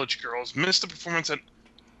R Village Girls missed a performance at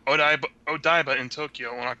Odaiba in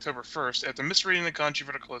Tokyo on October 1st after misreading the kanji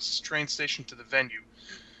for the closest train station to the venue.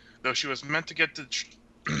 Though she was meant to get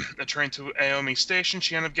the train to Aomi Station,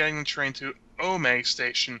 she ended up getting the train to Ome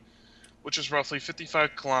Station, which is roughly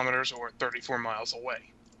 55 kilometers or 34 miles away.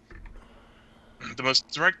 The most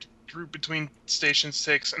direct route between stations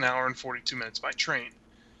takes an hour and 42 minutes by train.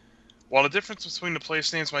 While the difference between the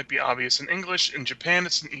place names might be obvious in English, in Japan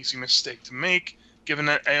it's an easy mistake to make, given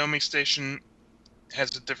that Aomi Station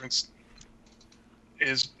has a difference,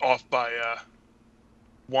 is off by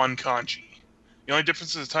one kanji. The only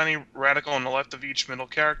difference is a tiny radical on the left of each middle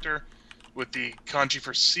character, with the kanji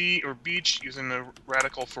for sea or beach using the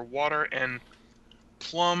radical for water, and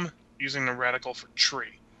plum using the radical for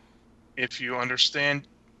tree. If you understand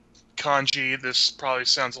kanji, this probably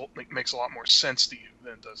makes a lot more sense to you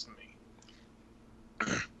than it does to me.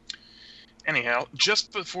 Anyhow,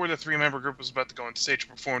 just before the three-member group was about to go on stage to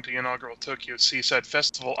perform at the inaugural Tokyo Seaside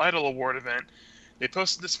Festival Idol Award event, they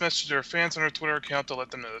posted this message to their fans on their Twitter account to let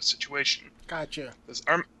them know the situation. Gotcha.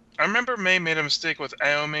 Our member May made a mistake with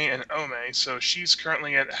Aomi and Ome, so she's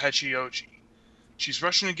currently at Hachioji. She's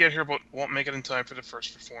rushing to get here but won't make it in time for the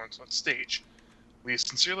first performance on stage. We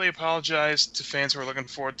sincerely apologize to fans who are looking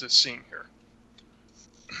forward to seeing her.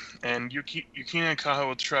 And Yukina and Kaho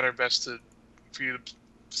will try their best for you to,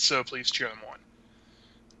 so please cheer them on.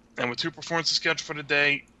 And with 2 performances scheduled for the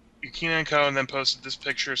day, Yukina and Kaho then posted this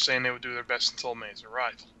picture saying they would do their best until May's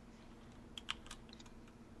arrival.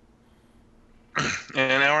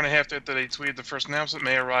 And an hour and a half after they tweeted the first announcement,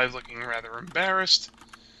 May arrived looking rather embarrassed.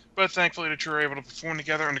 But thankfully the two were able to perform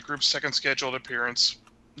together, and the group's second scheduled appearance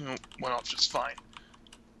went off just fine.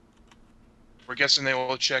 We're guessing they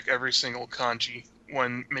will check every single kanji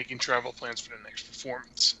when making travel plans for the next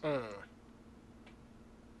performance.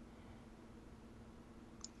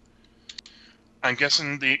 I'm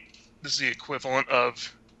guessing this is the equivalent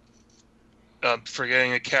of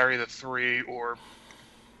forgetting to carry the 3, or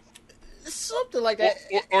something like that,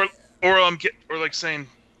 or like saying,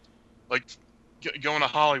 like going to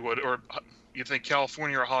Hollywood, or you think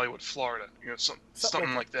California or Hollywood, Florida,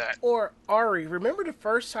 something like that. Or Ari, remember the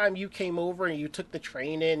first time you came over and you took the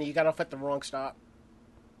train in and you got off at the wrong stop?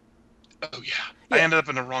 Oh yeah. I ended up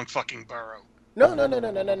in the wrong fucking borough. No.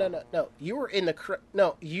 You were in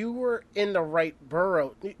you were in the right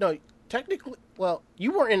borough. No, technically, well,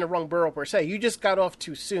 you weren't in the wrong borough per se. You just got off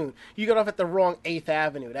too soon. You got off at the wrong 8th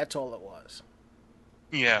Avenue. That's all it was.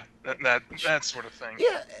 Yeah, that sort of thing.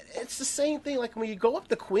 Yeah, it's the same thing. Like when you go up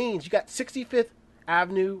the Queens, you got 65th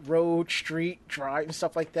Avenue, Road, Street, Drive, and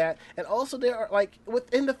stuff like that. And also there are, like,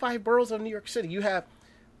 within the 5 boroughs of New York City, you have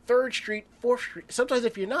 3rd Street, 4th Street. Sometimes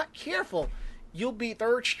if you're not careful, you'll be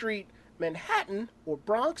 3rd Street, Manhattan, or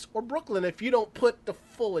Bronx, or Brooklyn if you don't put the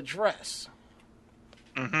full address.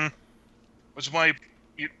 Mm-hmm. Which is why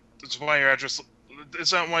your address...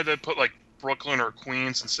 Is that why they put, like, Brooklyn or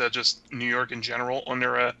Queens instead of just New York in general on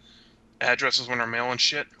their addresses when they're mailing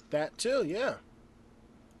shit? That too, yeah.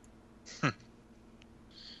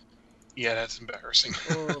 Yeah, that's embarrassing.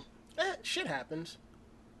 Shit happens.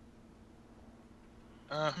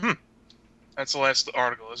 That's the last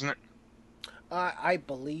article, isn't it? I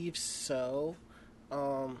believe so.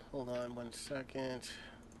 Hold on 1 second.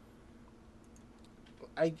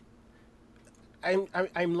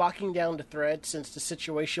 I'm locking down the thread since the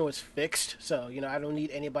situation was fixed, so I don't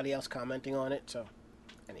need anybody else commenting on it. So,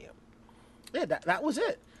 anyhow, yeah, that was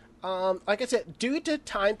it. Like I said, due to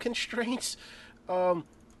time constraints,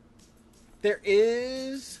 there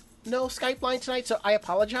is no Skype line tonight, so I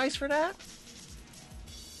apologize for that.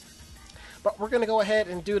 But we're gonna go ahead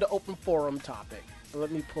and do the open forum topic. Let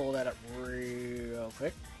me pull that up real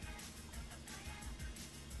quick.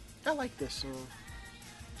 I like this song.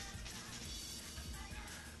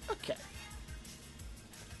 Okay.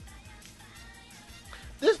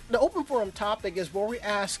 the open forum topic is where we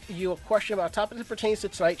ask you a question about a topic that pertains to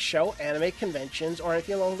tonight's show, anime conventions, or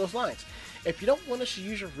anything along those lines. If you don't want us to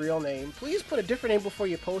use your real name, please put a different name before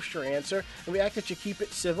you post your answer, and we ask that you keep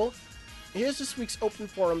it civil. Here's this week's open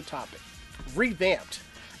forum topic. Revamped.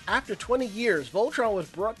 After 20 years, Voltron was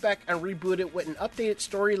brought back and rebooted with an updated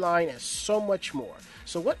storyline and so much more.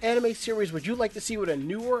 So what anime series would you like to see with a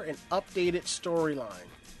newer and updated storyline?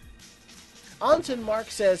 Anton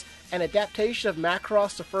Mark says, an adaptation of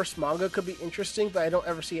Macross, the first manga, could be interesting, but I don't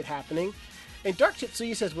ever see it happening. And Dark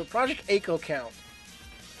Titsuya says, would Project Echo count?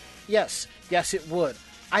 Yes, it would.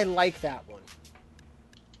 I like that one.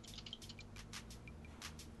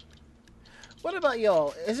 What about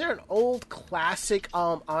y'all? Is there an old classic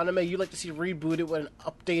anime you'd like to see rebooted with an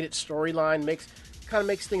updated storyline? Kind of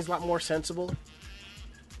makes things a lot more sensible?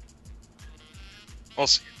 Well,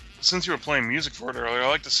 since you were playing music for it earlier, I'd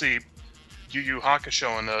like to see Yu Yu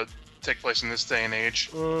Hakusho take place in this day and age.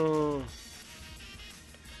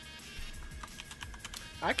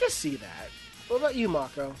 I can see that. What about you,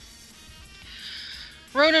 Mako?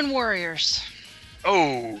 Ronin Warriors.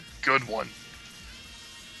 Oh, good one.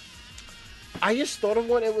 I just thought of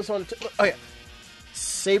one. It was on... oh, yeah.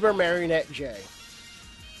 Saber Marionette J.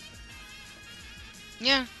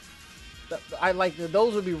 Yeah. I like that.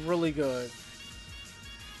 Those would be really good.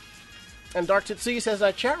 And Dark Titsuya says,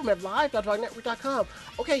 chat room at live.vognetwork.com.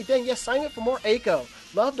 Okay, then, yes, sign up for more Eiko.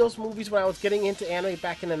 Love those movies when I was getting into anime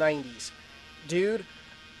back in the 90s. Dude,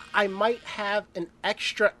 I might have an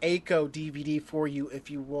extra Eiko DVD for you if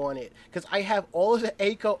you want it. Because I have all of the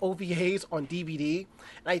Eiko OVAs on DVD.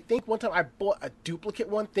 And I think one time I bought a duplicate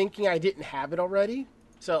one thinking I didn't have it already.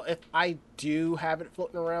 So if I do have it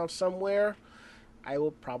floating around somewhere, I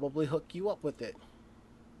will probably hook you up with it.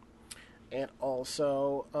 And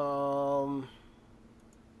also,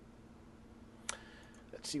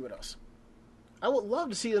 let's see what else. I would love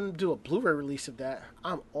to see them do a Blu-ray release of that.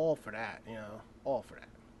 I'm all for that, all for that.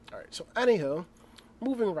 All right, so anywho,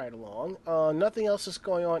 moving right along. Nothing else is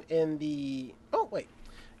going on in the... oh, wait.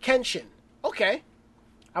 Kenshin. Okay.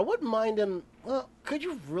 I wouldn't mind them... well, could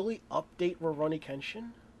you really update Rurouni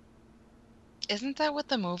Kenshin? Isn't that what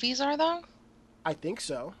the movies are, though? I think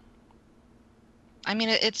so. I mean,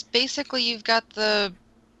 it's basically you've got the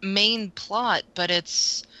main plot, but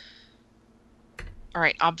it's...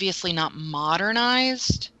 alright, obviously not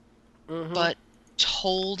modernized, but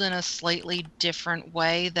told in a slightly different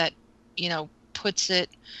way that, puts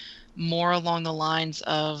it more along the lines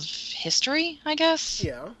of history, I guess?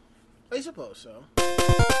 Yeah, I suppose so.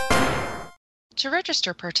 To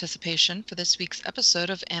register participation for this week's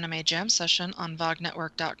episode of Anime Jam Session on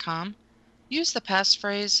VogNetwork.com, use the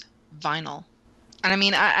passphrase vinyl. And I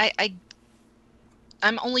mean,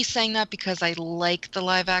 I'm only saying that because I like the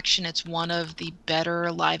live action. It's one of the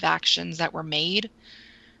better live actions that were made.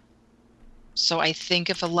 So I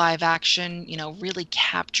think if a live action, really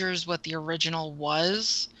captures what the original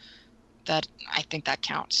was, I think that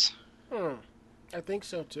counts. I think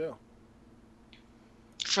so too.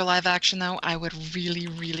 For live action, though, I would really,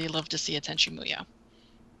 really love to see a Tenchi Muyo.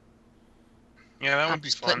 Yeah, that would I'm be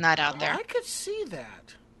just fun. putting that out there. I could see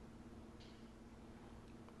that.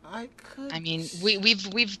 I mean,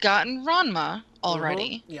 we've gotten Ranma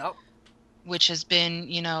already. Yep. Which has been,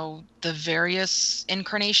 the various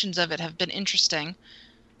incarnations of it have been interesting.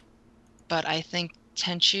 But I think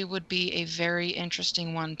Tenchi would be a very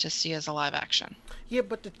interesting one to see as a live action. Yeah,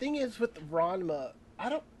 but the thing is with Ranma,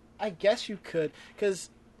 I guess you could, because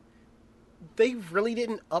they really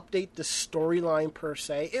didn't update the storyline per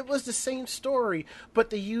se. It was the same story, but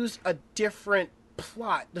they used a different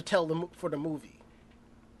plot to tell for the movie.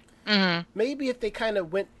 Mm-hmm. Maybe if they kind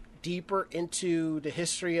of went deeper into the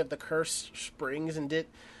history of the Cursed Springs and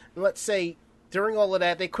let's say, during all of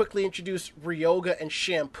that, they quickly introduced Ryoga and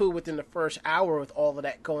Shampoo within the first hour with all of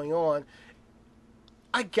that going on.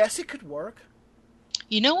 I guess it could work.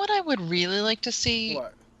 You know what I would really like to see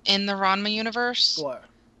in the Ranma universe? What?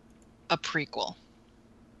 A prequel.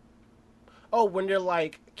 Oh, when they're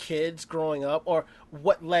like kids growing up, or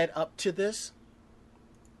what led up to this?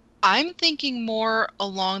 I'm thinking more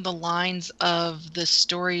along the lines of the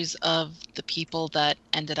stories of the people that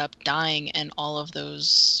ended up dying in all of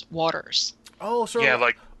those waters. Oh, so yeah,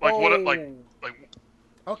 like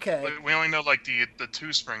okay. Like, we only know like the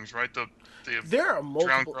two springs, right? The there are multiple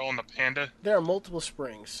drowned girl and the panda. There are multiple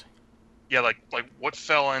springs. Yeah, like what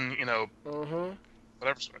fell in, whatever.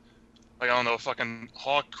 Like, I don't know, a fucking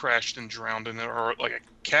hawk crashed and drowned in there, or like a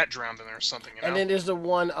cat drowned in there or something. And then there's the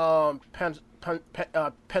one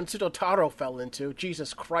Pensuto Taro fell into.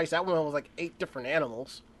 Jesus Christ, that one was like 8 different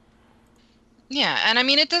animals. Yeah, and I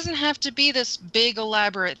mean, it doesn't have to be this big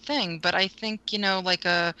elaborate thing, but I think, like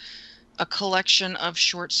a collection of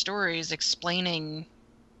short stories explaining,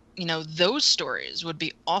 those stories would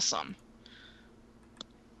be awesome.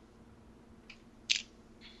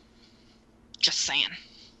 Just saying.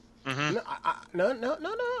 Mm-hmm. No.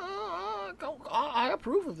 I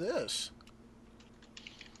approve of this.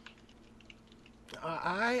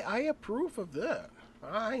 I approve of that.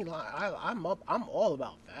 I'm all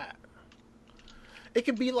about that. It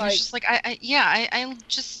could be It's like, just like I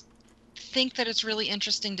just think that it's really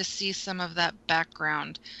interesting to see some of that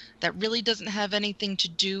background that really doesn't have anything to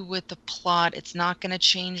do with the plot. It's not going to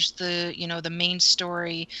change the main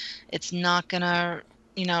story. It's not going to,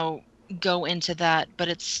 go into that, but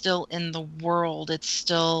it's still in the world. It's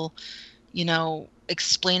still,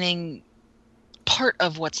 explaining part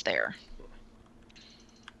of what's there.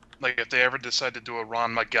 Like if they ever decide to do a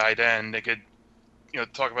Ranma Gaiden, they could,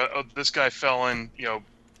 talk about, oh, this guy fell in,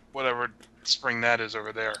 whatever spring that is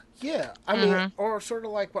over there. yeah. I mean, or sort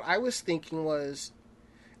of like what I was thinking was,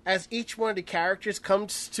 as each one of the characters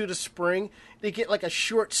comes to the spring, they get like a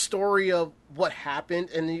short story of what happened,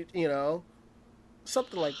 and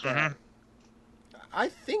something like that. Mhm. I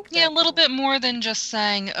think. Yeah, a little bit more than just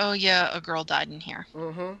saying, "Oh yeah, a girl died in here."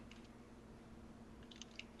 Mm-hmm.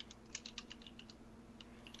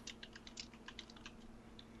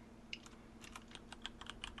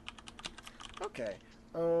 Okay.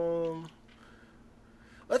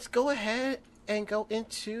 Let's go ahead and go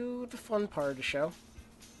into the fun part of the show.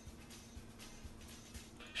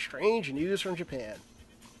 Strange news from Japan.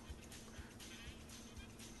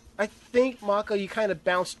 I think, Mako, you kind of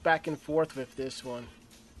bounced back and forth with this one.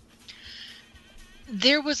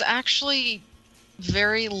 There was actually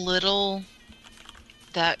very little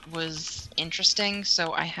that was interesting,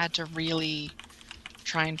 so I had to really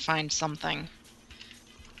try and find something.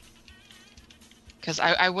 Because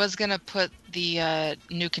I was going to put the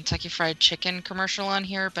new Kentucky Fried Chicken commercial on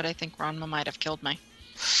here, but I think Ranma might have killed me.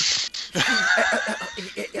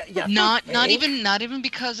 Yeah, Not even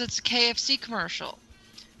because it's a KFC commercial.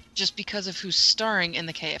 Just because of who's starring in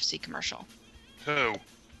the KFC commercial. Who?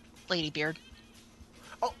 Lady Beard.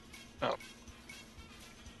 Oh.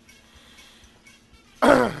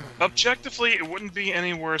 Objectively, it wouldn't be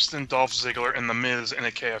any worse than Dolph Ziggler and The Miz in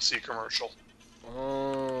a KFC commercial.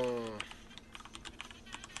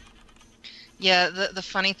 Yeah, the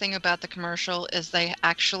funny thing about the commercial is they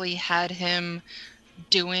actually had him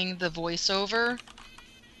doing the voiceover,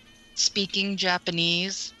 speaking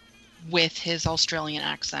Japanese with his Australian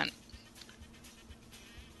accent.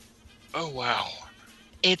 Oh, wow.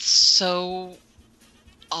 It's so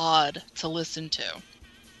odd to listen to.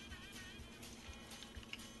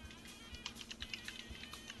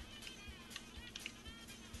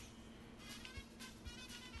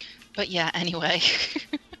 But yeah, anyway.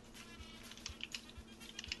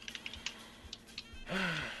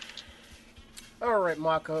 All right,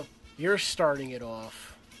 Mako, you're starting it off.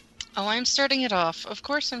 Oh, I'm starting it off. Of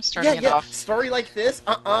course I'm starting it off. Story like this?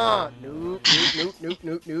 Nope.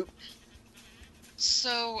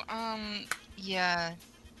 So, yeah,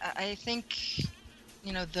 I think,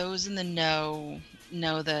 those in the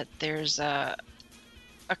know that there's a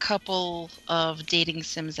couple of dating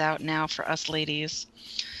sims out now for us ladies.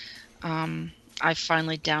 I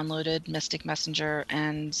finally downloaded Mystic Messenger,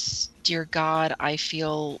 and dear God, I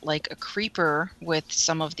feel like a creeper with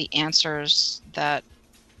some of the answers that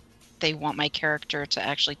they want my character to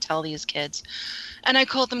actually tell these kids. And I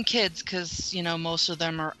call them kids because, most of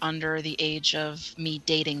them are under the age of me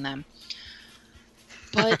dating them.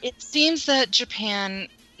 But it seems that Japan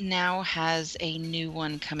now has a new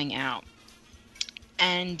one coming out.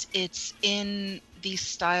 And it's in the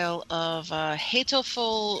style of a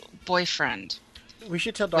hateful boyfriend. We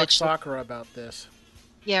should tell Dark Sakura about this.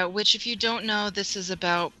 Yeah, which if you don't know, this is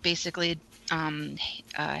about basically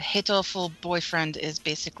hateful boyfriend is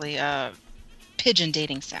basically a pigeon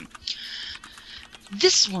dating sim.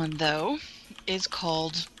 This one, though, is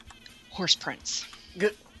called Horse Prince.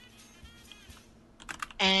 Good.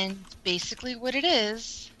 And basically what it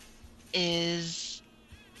is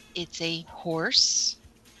it's a horse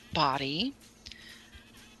body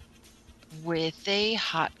with a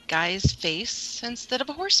hot guy's face instead of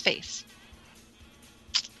a horse face.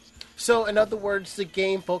 So, in other words, the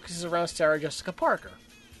game focuses around Sarah Jessica Parker.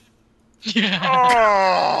 Yeah.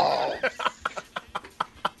 Oh!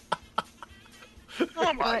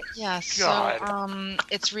 Oh my yeah, God. so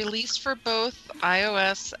it's released for both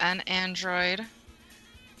iOS and Android.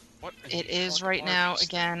 What It is right now,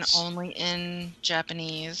 again, only in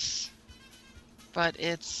Japanese. But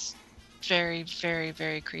it's very, very,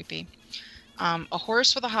 very creepy. A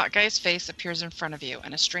horse with a hot guy's face appears in front of you.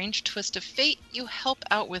 In a strange twist of fate, you help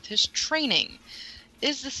out with his training.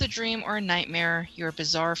 Is this a dream or a nightmare? Your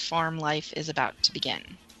bizarre farm life is about to begin.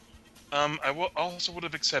 I also would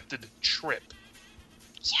have accepted Trip.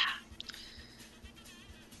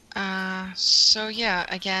 Yeah. So yeah,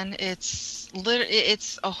 again, it's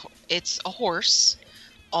a horse,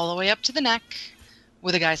 all the way up to the neck,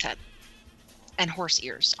 with a guy's head, and horse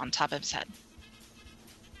ears on top of his head.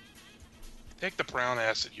 Take the brown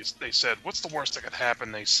acid, they said. What's the worst that could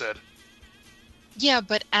happen, they said. Yeah,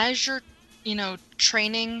 but as you're,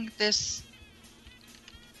 training this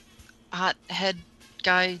hot head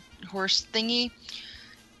guy horse thingy,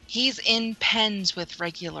 he's in pens with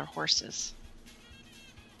regular horses.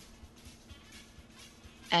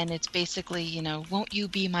 And it's basically, won't you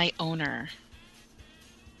be my owner?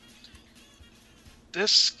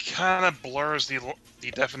 This kind of blurs the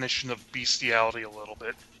definition of bestiality a little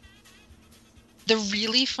bit. The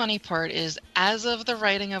really funny part is, as of the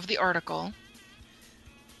writing of the article,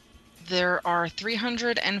 there are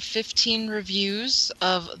 315 reviews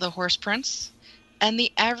of The Horse Prince, and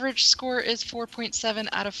the average score is 4.7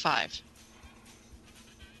 out of 5.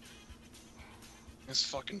 This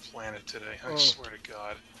fucking planet today, I swear to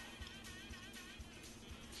God.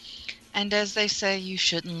 And as they say, you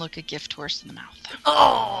shouldn't look a gift horse in the mouth.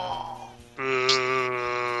 Oh! Boo!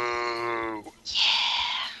 Yeah.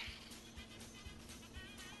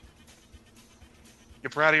 You're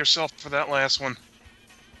proud of yourself for that last one.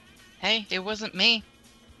 Hey, it wasn't me.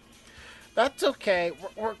 That's okay.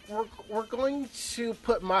 We're going to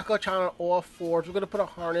put Mako-chan on all fours. We're going to put a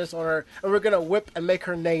harness on her, and we're going to whip and make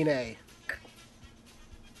her nay-nay.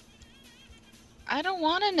 I don't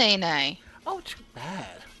want a nay-nay. Oh, too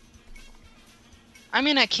bad. I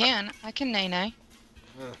mean, I can nay-nay.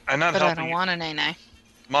 I'm not But I helping don't you. want a nay-nay.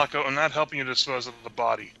 Mako, I'm not helping you dispose of the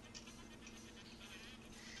body.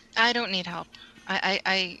 I don't need help.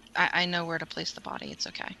 I know where to place the body. It's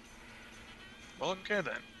okay. Well, okay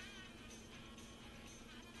then.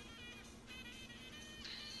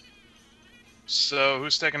 So,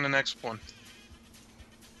 who's taking the next one?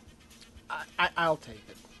 I'll take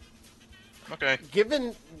it. Okay.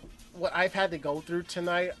 Given what I've had to go through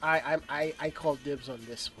tonight, I call dibs on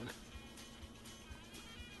this one.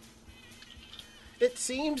 It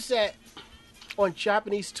seems that on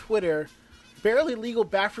Japanese Twitter, barely legal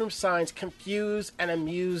bathroom signs confuse and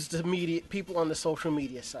amuse the people on the social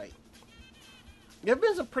media site. There have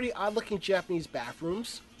been some pretty odd-looking Japanese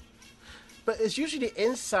bathrooms, but it's usually the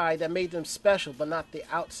inside that made them special, but not the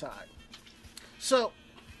outside. So,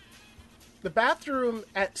 the bathroom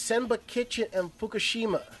at Senba Kitchen in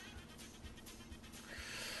Fukushima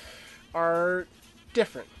are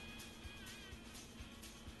different.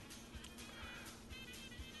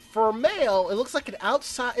 For a male, it looks like an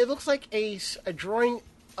outside. It looks like a drawing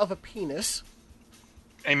of a penis.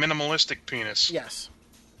 A minimalistic penis. Yes.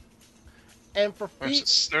 And for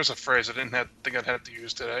There's a phrase I didn't think I'd have to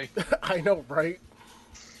use today. I know, right?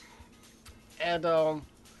 And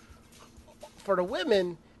for the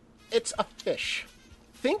women, it's a fish.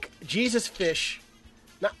 Think Jesus fish,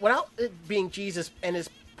 not without it being Jesus and is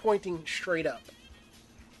pointing straight up.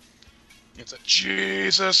 It's a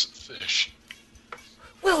Jesus fish.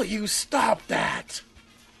 Will you stop that?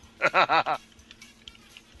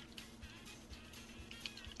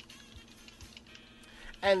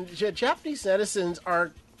 And Japanese netizens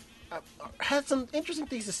had some interesting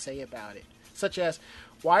things to say about it, such as,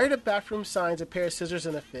 why are the bathroom signs a pair of scissors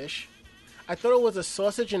and a fish? I thought it was a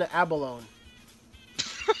sausage and an abalone.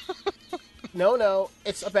 No,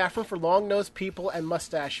 it's a bathroom for long-nosed people and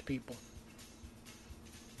mustache people.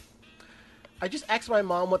 I just asked my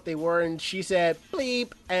mom what they were, and she said,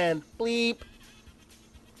 bleep and bleep.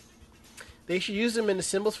 They should use them in the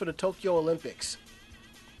symbols for the Tokyo Olympics.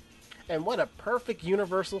 And what a perfect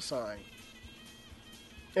universal sign.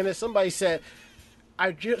 And as somebody said,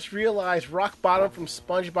 I just realized Rock Bottom from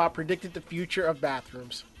SpongeBob predicted the future of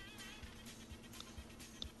bathrooms.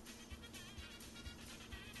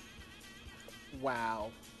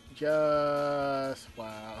 Wow. Just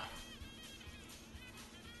wow.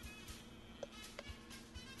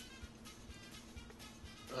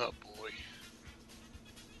 Oh boy.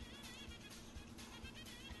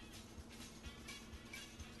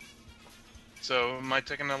 So, am I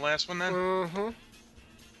taking the last one then? Mm-hmm.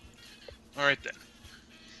 Alright then.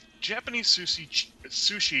 Japanese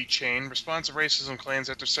sushi chain responds to racism claims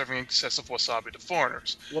after serving excessive wasabi to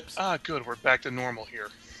foreigners. Whoops. Ah, good, we're back to normal here.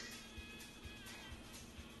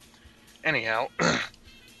 Anyhow,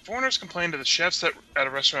 foreigners complained that the chefs at a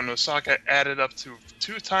restaurant in Osaka added up to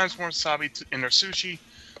 2 times more wasabi in their sushi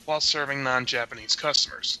while serving non-Japanese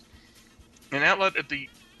customers. An outlet at the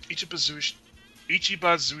Ichibazushi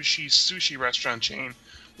sushi restaurant chain,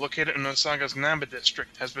 located in Osaka's Namba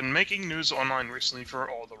district, has been making news online recently for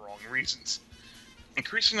all the wrong reasons.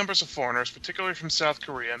 Increasing numbers of foreigners, particularly from South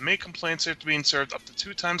Korea, make complaints after being served up to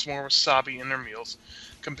 2 times more wasabi in their meals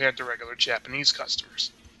compared to regular Japanese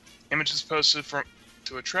customers. Images posted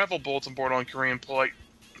to a travel bulletin board on Korean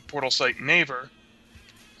portal site Naver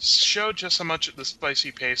showed just how much of the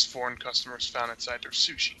spicy paste foreign customers found inside their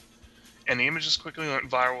sushi, and the images quickly went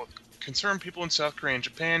viral with concerned people in South Korea and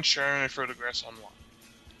Japan sharing their photographs online.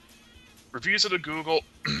 Reviews of the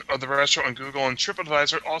restaurant on Google and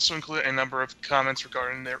TripAdvisor also include a number of comments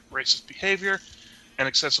regarding their racist behavior and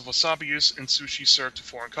excessive wasabi use in sushi served to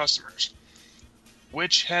foreign customers,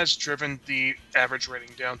 which has driven the average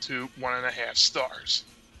rating down to 1.5 stars.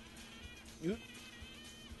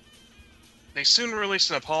 They soon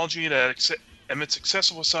released an apology that admits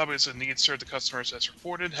excessive wasabi is indeed served to customers as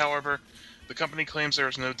reported. However, the company claims there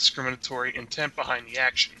is no discriminatory intent behind the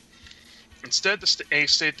action. Instead, they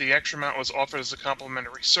state the extra amount was offered as a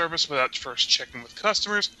complimentary service without first checking with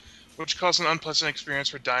customers, which caused an unpleasant experience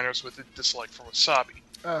for diners with a dislike for wasabi.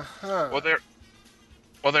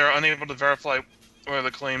 While they are unable to verify whether the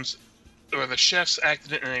claims or the chefs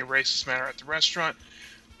acted in a racist manner at the restaurant,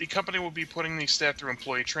 the company will be putting the staff through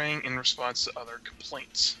employee training in response to other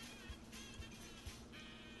complaints.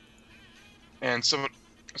 And so,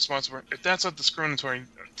 responsible, if that's a discriminatory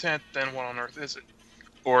intent, then what on earth is it?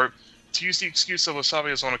 Or, to use the excuse of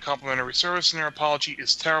wasabi as on a complimentary service in their apology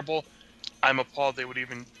is terrible. I'm appalled they won't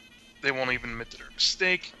even admit to their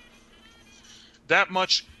mistake. That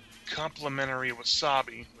much complimentary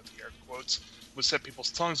wasabi, with air quotes, would set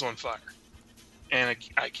people's tongues on fire. And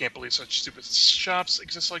I can't believe such stupid shops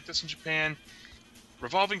exist like this in Japan.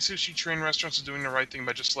 Revolving sushi chain restaurants are doing the right thing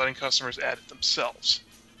by just letting customers add it themselves.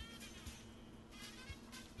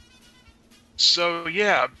 So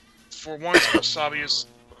yeah, for once, wasabi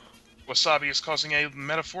is causing a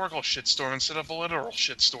metaphorical shitstorm instead of a literal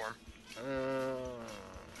shitstorm.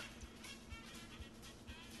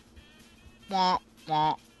 Wah,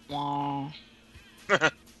 wah, wah.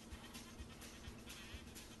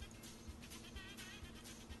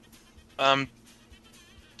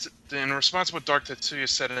 In response to what Dark Tetsuya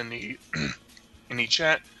said in the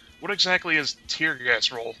chat, what exactly is tear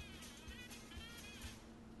gas roll?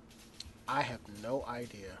 I have no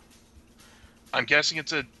idea. I'm guessing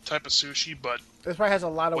it's a type of sushi, but This probably has a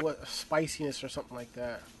lot of spiciness or something like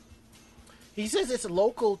that. He says it's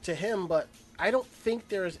local to him, but I don't think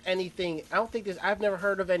there's anything. I've never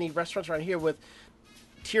heard of any restaurants around here with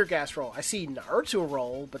tear gas roll. I see Naruto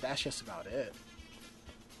roll, but that's just about it.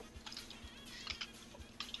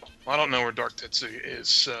 I don't know where Dark Tetsuya is,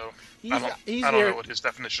 so I don't know what his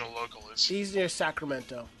definition of local is. He's near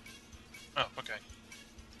Sacramento. Oh, okay.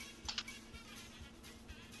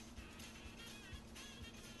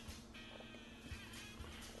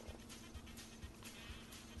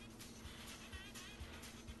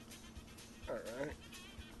 Alright.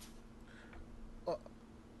 Well,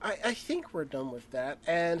 I think we're done with that,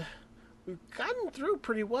 and we've gotten through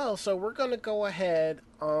pretty well, so we're going to go ahead,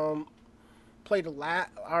 play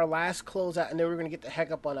our last closeout, and then we're going to get the heck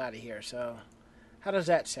up on out of here. So, how does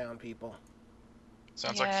that sound, people?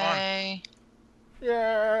 Sounds like fun.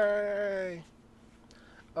 Yay!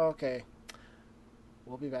 Okay.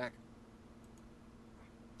 We'll be back.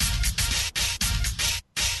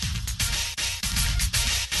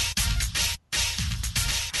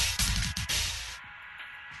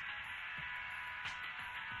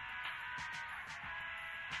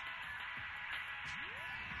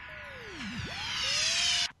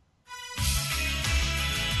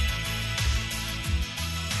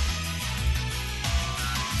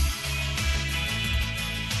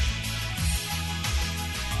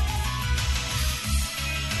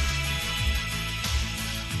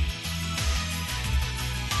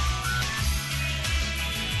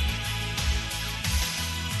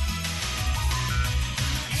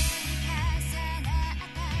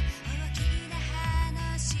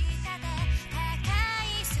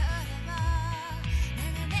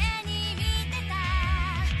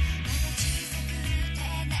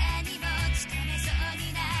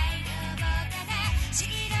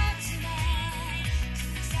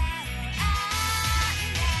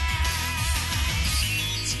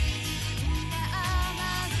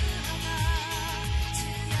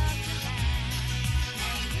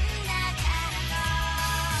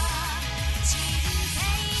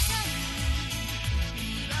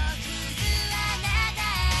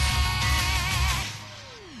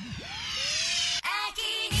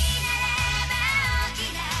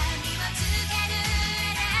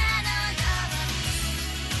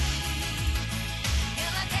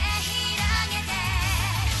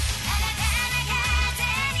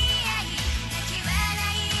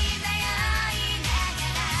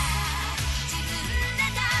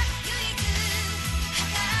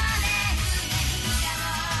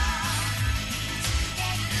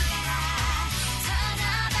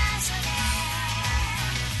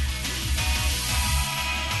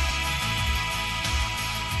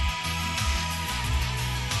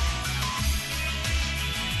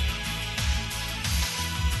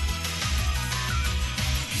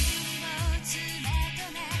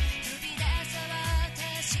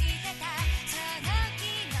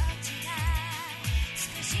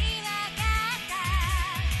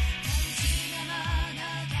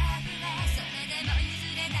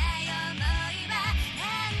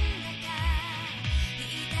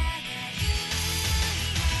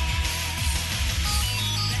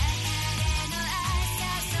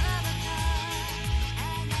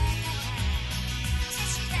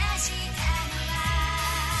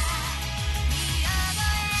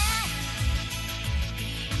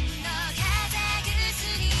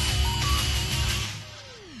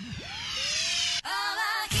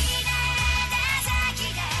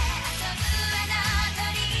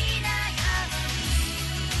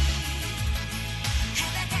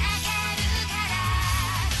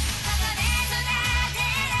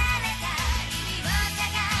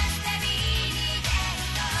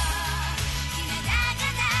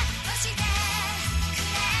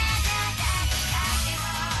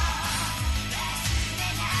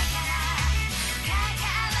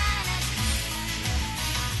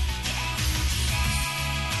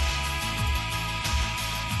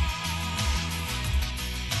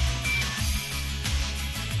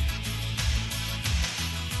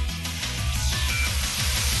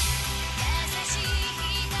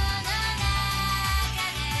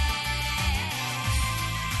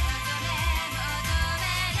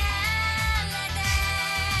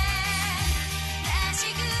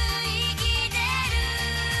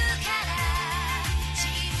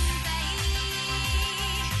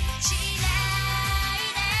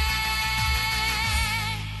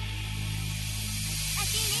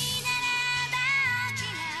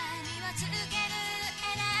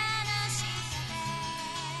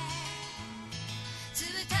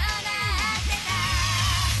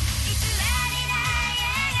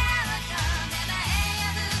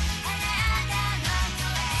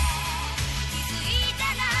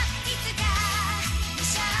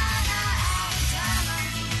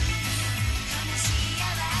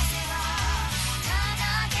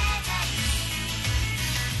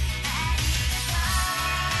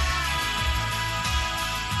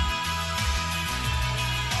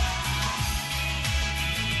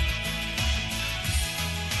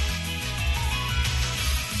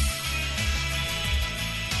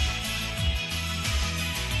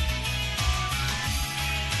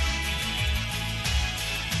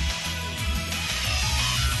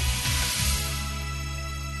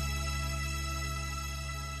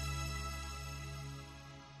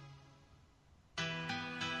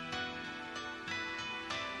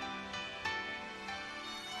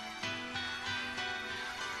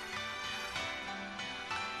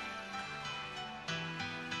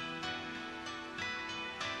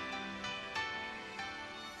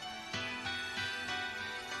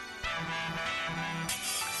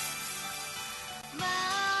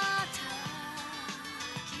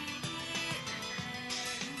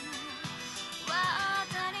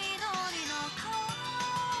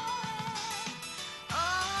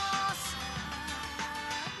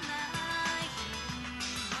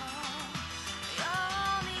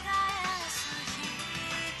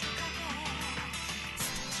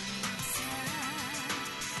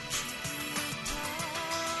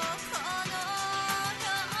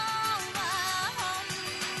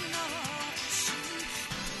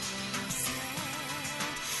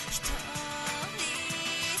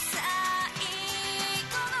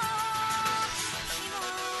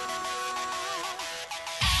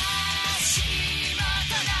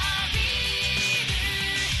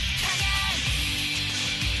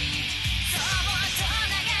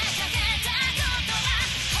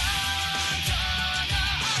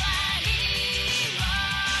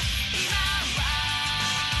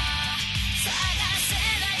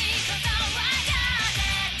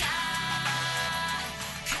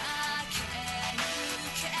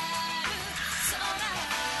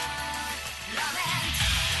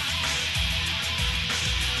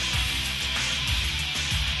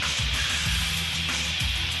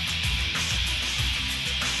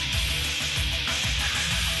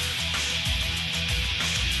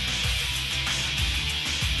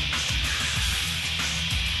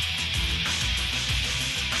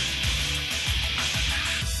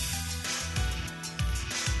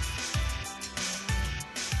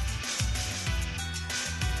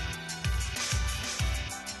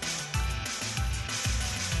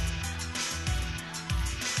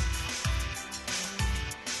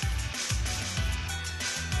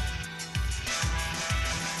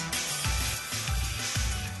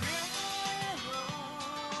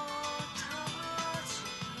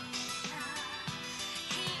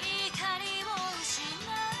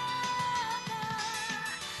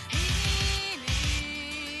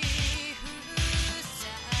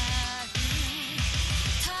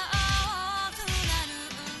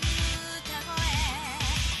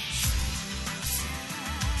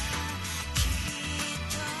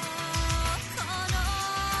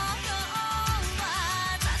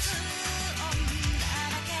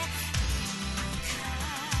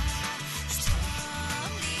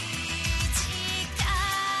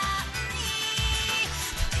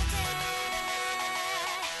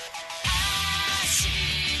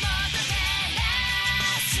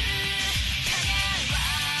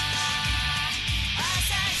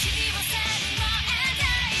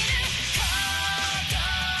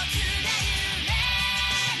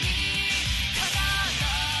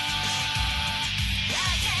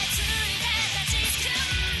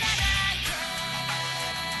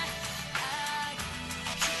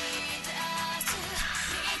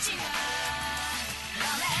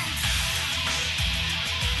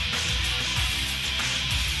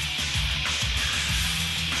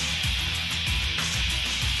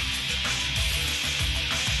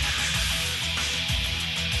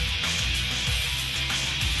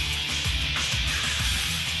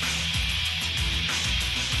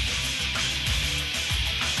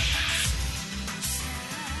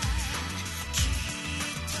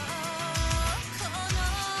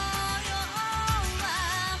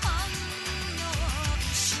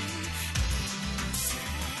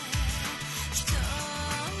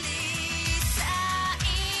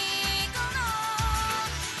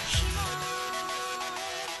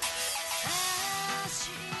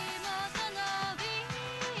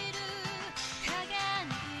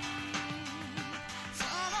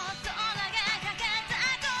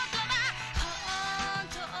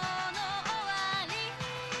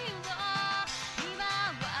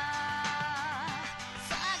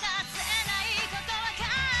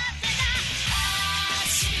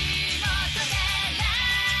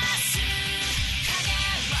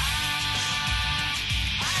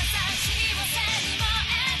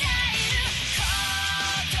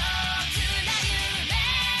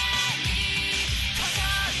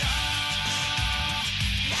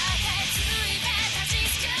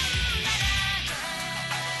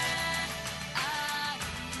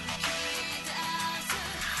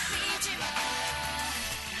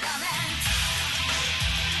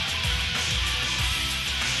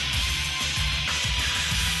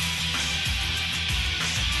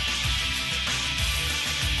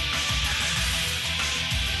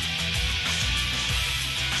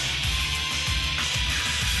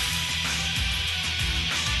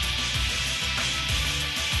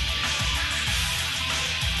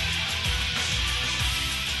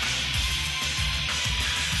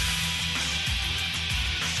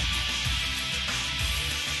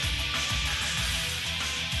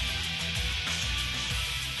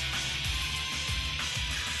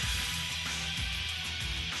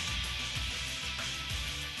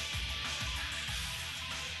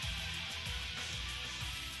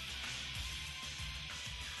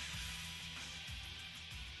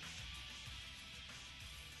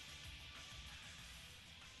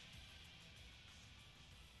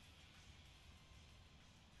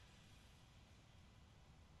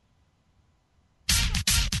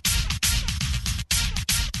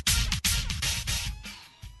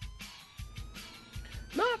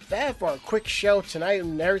 bad for a quick show tonight,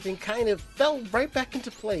 and everything kind of fell right back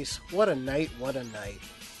into place. What a night, what a night.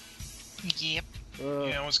 Yep.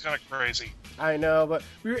 Yeah, it was kind of crazy. I know, but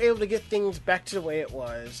we were able to get things back to the way it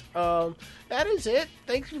was. That is it.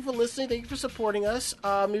 Thank you for listening. Thank you for supporting us.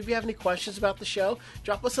 If you have any questions about the show,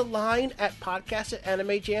 drop us a line at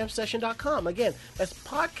podcast@animejamsession.com. Again, that's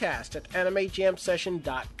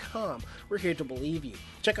podcast@animejamsession.com. We're here to believe you.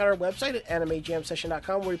 Check out our website at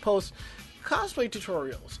animejamsession.com, where we post cosplay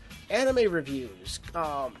tutorials, anime reviews,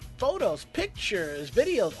 photos, pictures,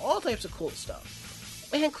 videos, all types of cool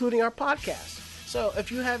stuff, including our podcast. So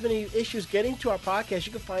if you have any issues getting to our podcast,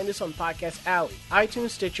 you can find us on Podcast Alley, iTunes,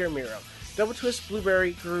 Stitcher, Miro, Double Twist,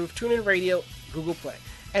 Blueberry, Groove, TuneIn Radio, Google Play,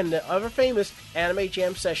 and the other famous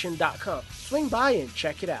AnimeJamSession.com. Swing by and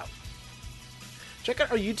check it out. Check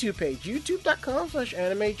out our YouTube page,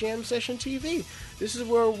 youtube.com/AnimeJamSessionTV. This is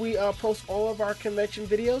where we post all of our convention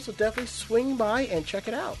videos, so definitely swing by and check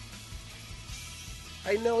it out.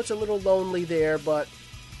 I know it's a little lonely there, but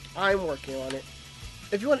I'm working on it.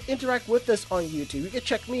 If you want to interact with us on YouTube, you can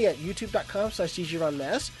check me at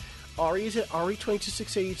youtube.com/DJRonMass. Ari is at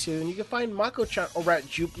Ari22682, and you can find Mako-chan over at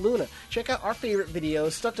Jupe Luna. Check out our favorite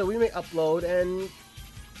videos, stuff that we may upload, and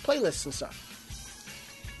playlists and stuff.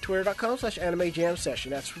 Twitter.com/AnimeJamSession.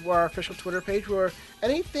 That's our official Twitter page, where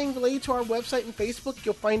anything related to our website and Facebook,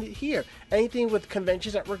 you'll find it here. Anything with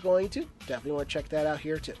conventions that we're going to, definitely want to check that out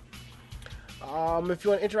here too. If you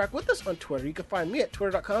want to interact with us on Twitter, you can find me at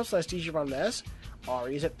twitter.com/DJRonMass.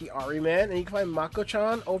 Ari is at the Ari Man, and you can find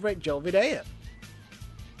Mako-chan over at Joe Videa.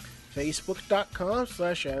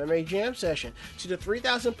 Facebook.com/AnimeJamSession. To the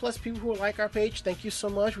 3,000 plus people who like our page, thank you so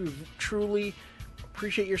much. We truly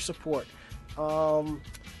appreciate your support.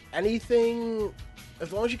 Anything,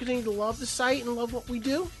 as long as you continue to love the site and love what we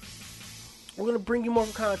do, we're going to bring you more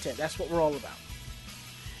content. That's what we're all about.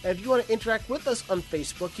 And if you want to interact with us on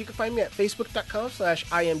Facebook, you can find me at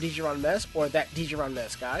facebook.com/IamDJRonMess or that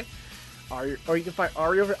DJRonMess guy. Or you can find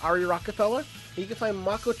Ari over at Ari Rockefeller. And you can find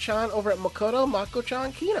Mako-chan over at Makoto,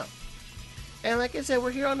 Mako-chan Kino. And like I said,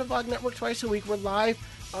 we're here on the VOG Network twice a week. We're live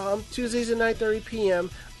Tuesdays at 9:30 p.m.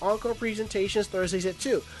 Encore presentations Thursdays at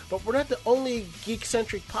 2. But we're not the only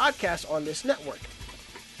geek-centric podcast on this network.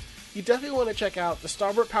 You definitely want to check out the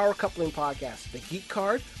Starboard Power Coupling Podcast, The Geek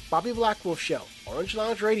Card, Bobby Blackwolf Show, Orange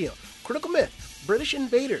Lounge Radio, Critical Myth, British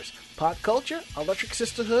Invaders, Pop Culture, Electric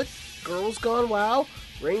Sisterhood, Girls Gone WoW,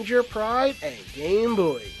 Ranger Pride, and Game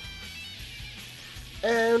Boy.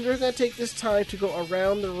 And we're going to take this time to go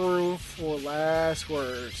around the room for last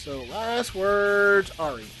words. So, last words,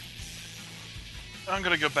 Ari. I'm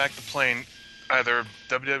going to go back to playing either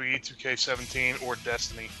WWE 2K17 or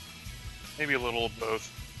Destiny. Maybe a little of both.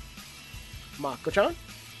 Mako-chan?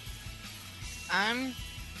 I'm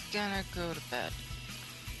gonna go to bed.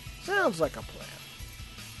 Sounds like a plan.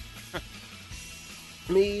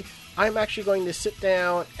 Me, I'm actually going to sit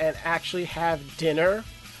down and actually have dinner.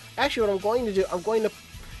 Actually, what I'm going to do, I'm going to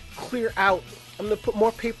clear out. I'm going to put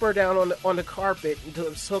more paper down on the carpet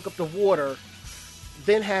to soak up the water,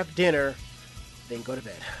 then have dinner, then go to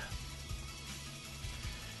bed.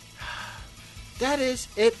 That is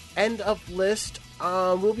it. End of list.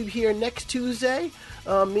 We'll be here next Tuesday.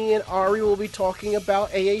 Me and Ari will be talking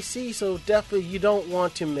about AAC, so definitely you don't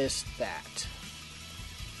want to miss that.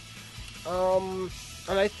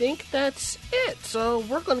 And I think that's it. So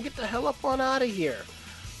we're going to get the hell up on out of here.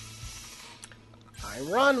 I'm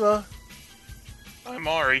Ranma. I'm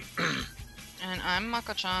Ari. And I'm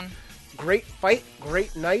Mako-chan. Great fight,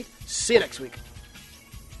 great night. See you next week.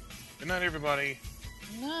 Good night, everybody.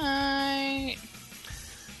 Night.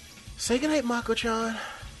 Say goodnight, Mako-chan.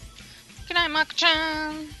 Good night,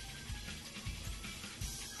 Mako-chan.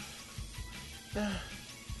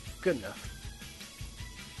 Good enough.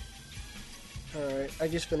 Alright, I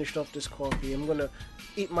just finished off this coffee. I'm gonna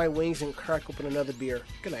eat my wings and crack open another beer.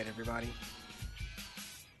 Good night, everybody.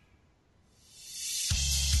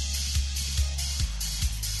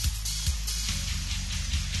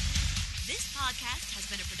 This podcast has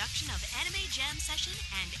been a production of Anime Jam Session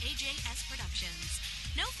and AJS Productions.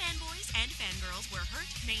 No fanboys and fangirls were hurt,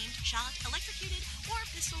 maimed, shot, electrocuted, or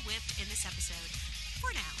pistol whipped in this episode.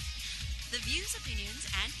 For now. The views, opinions,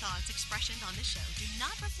 and thoughts expressed on this show do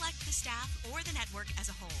not reflect the staff or the network as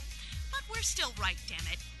a whole. But we're still right, damn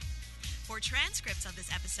it. For transcripts of this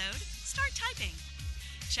episode, start typing.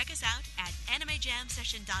 Check us out at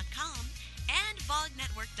AnimeJamSession.com and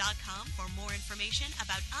VogNetwork.com for more information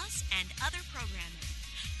about us and other programming.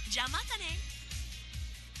 Jamatane!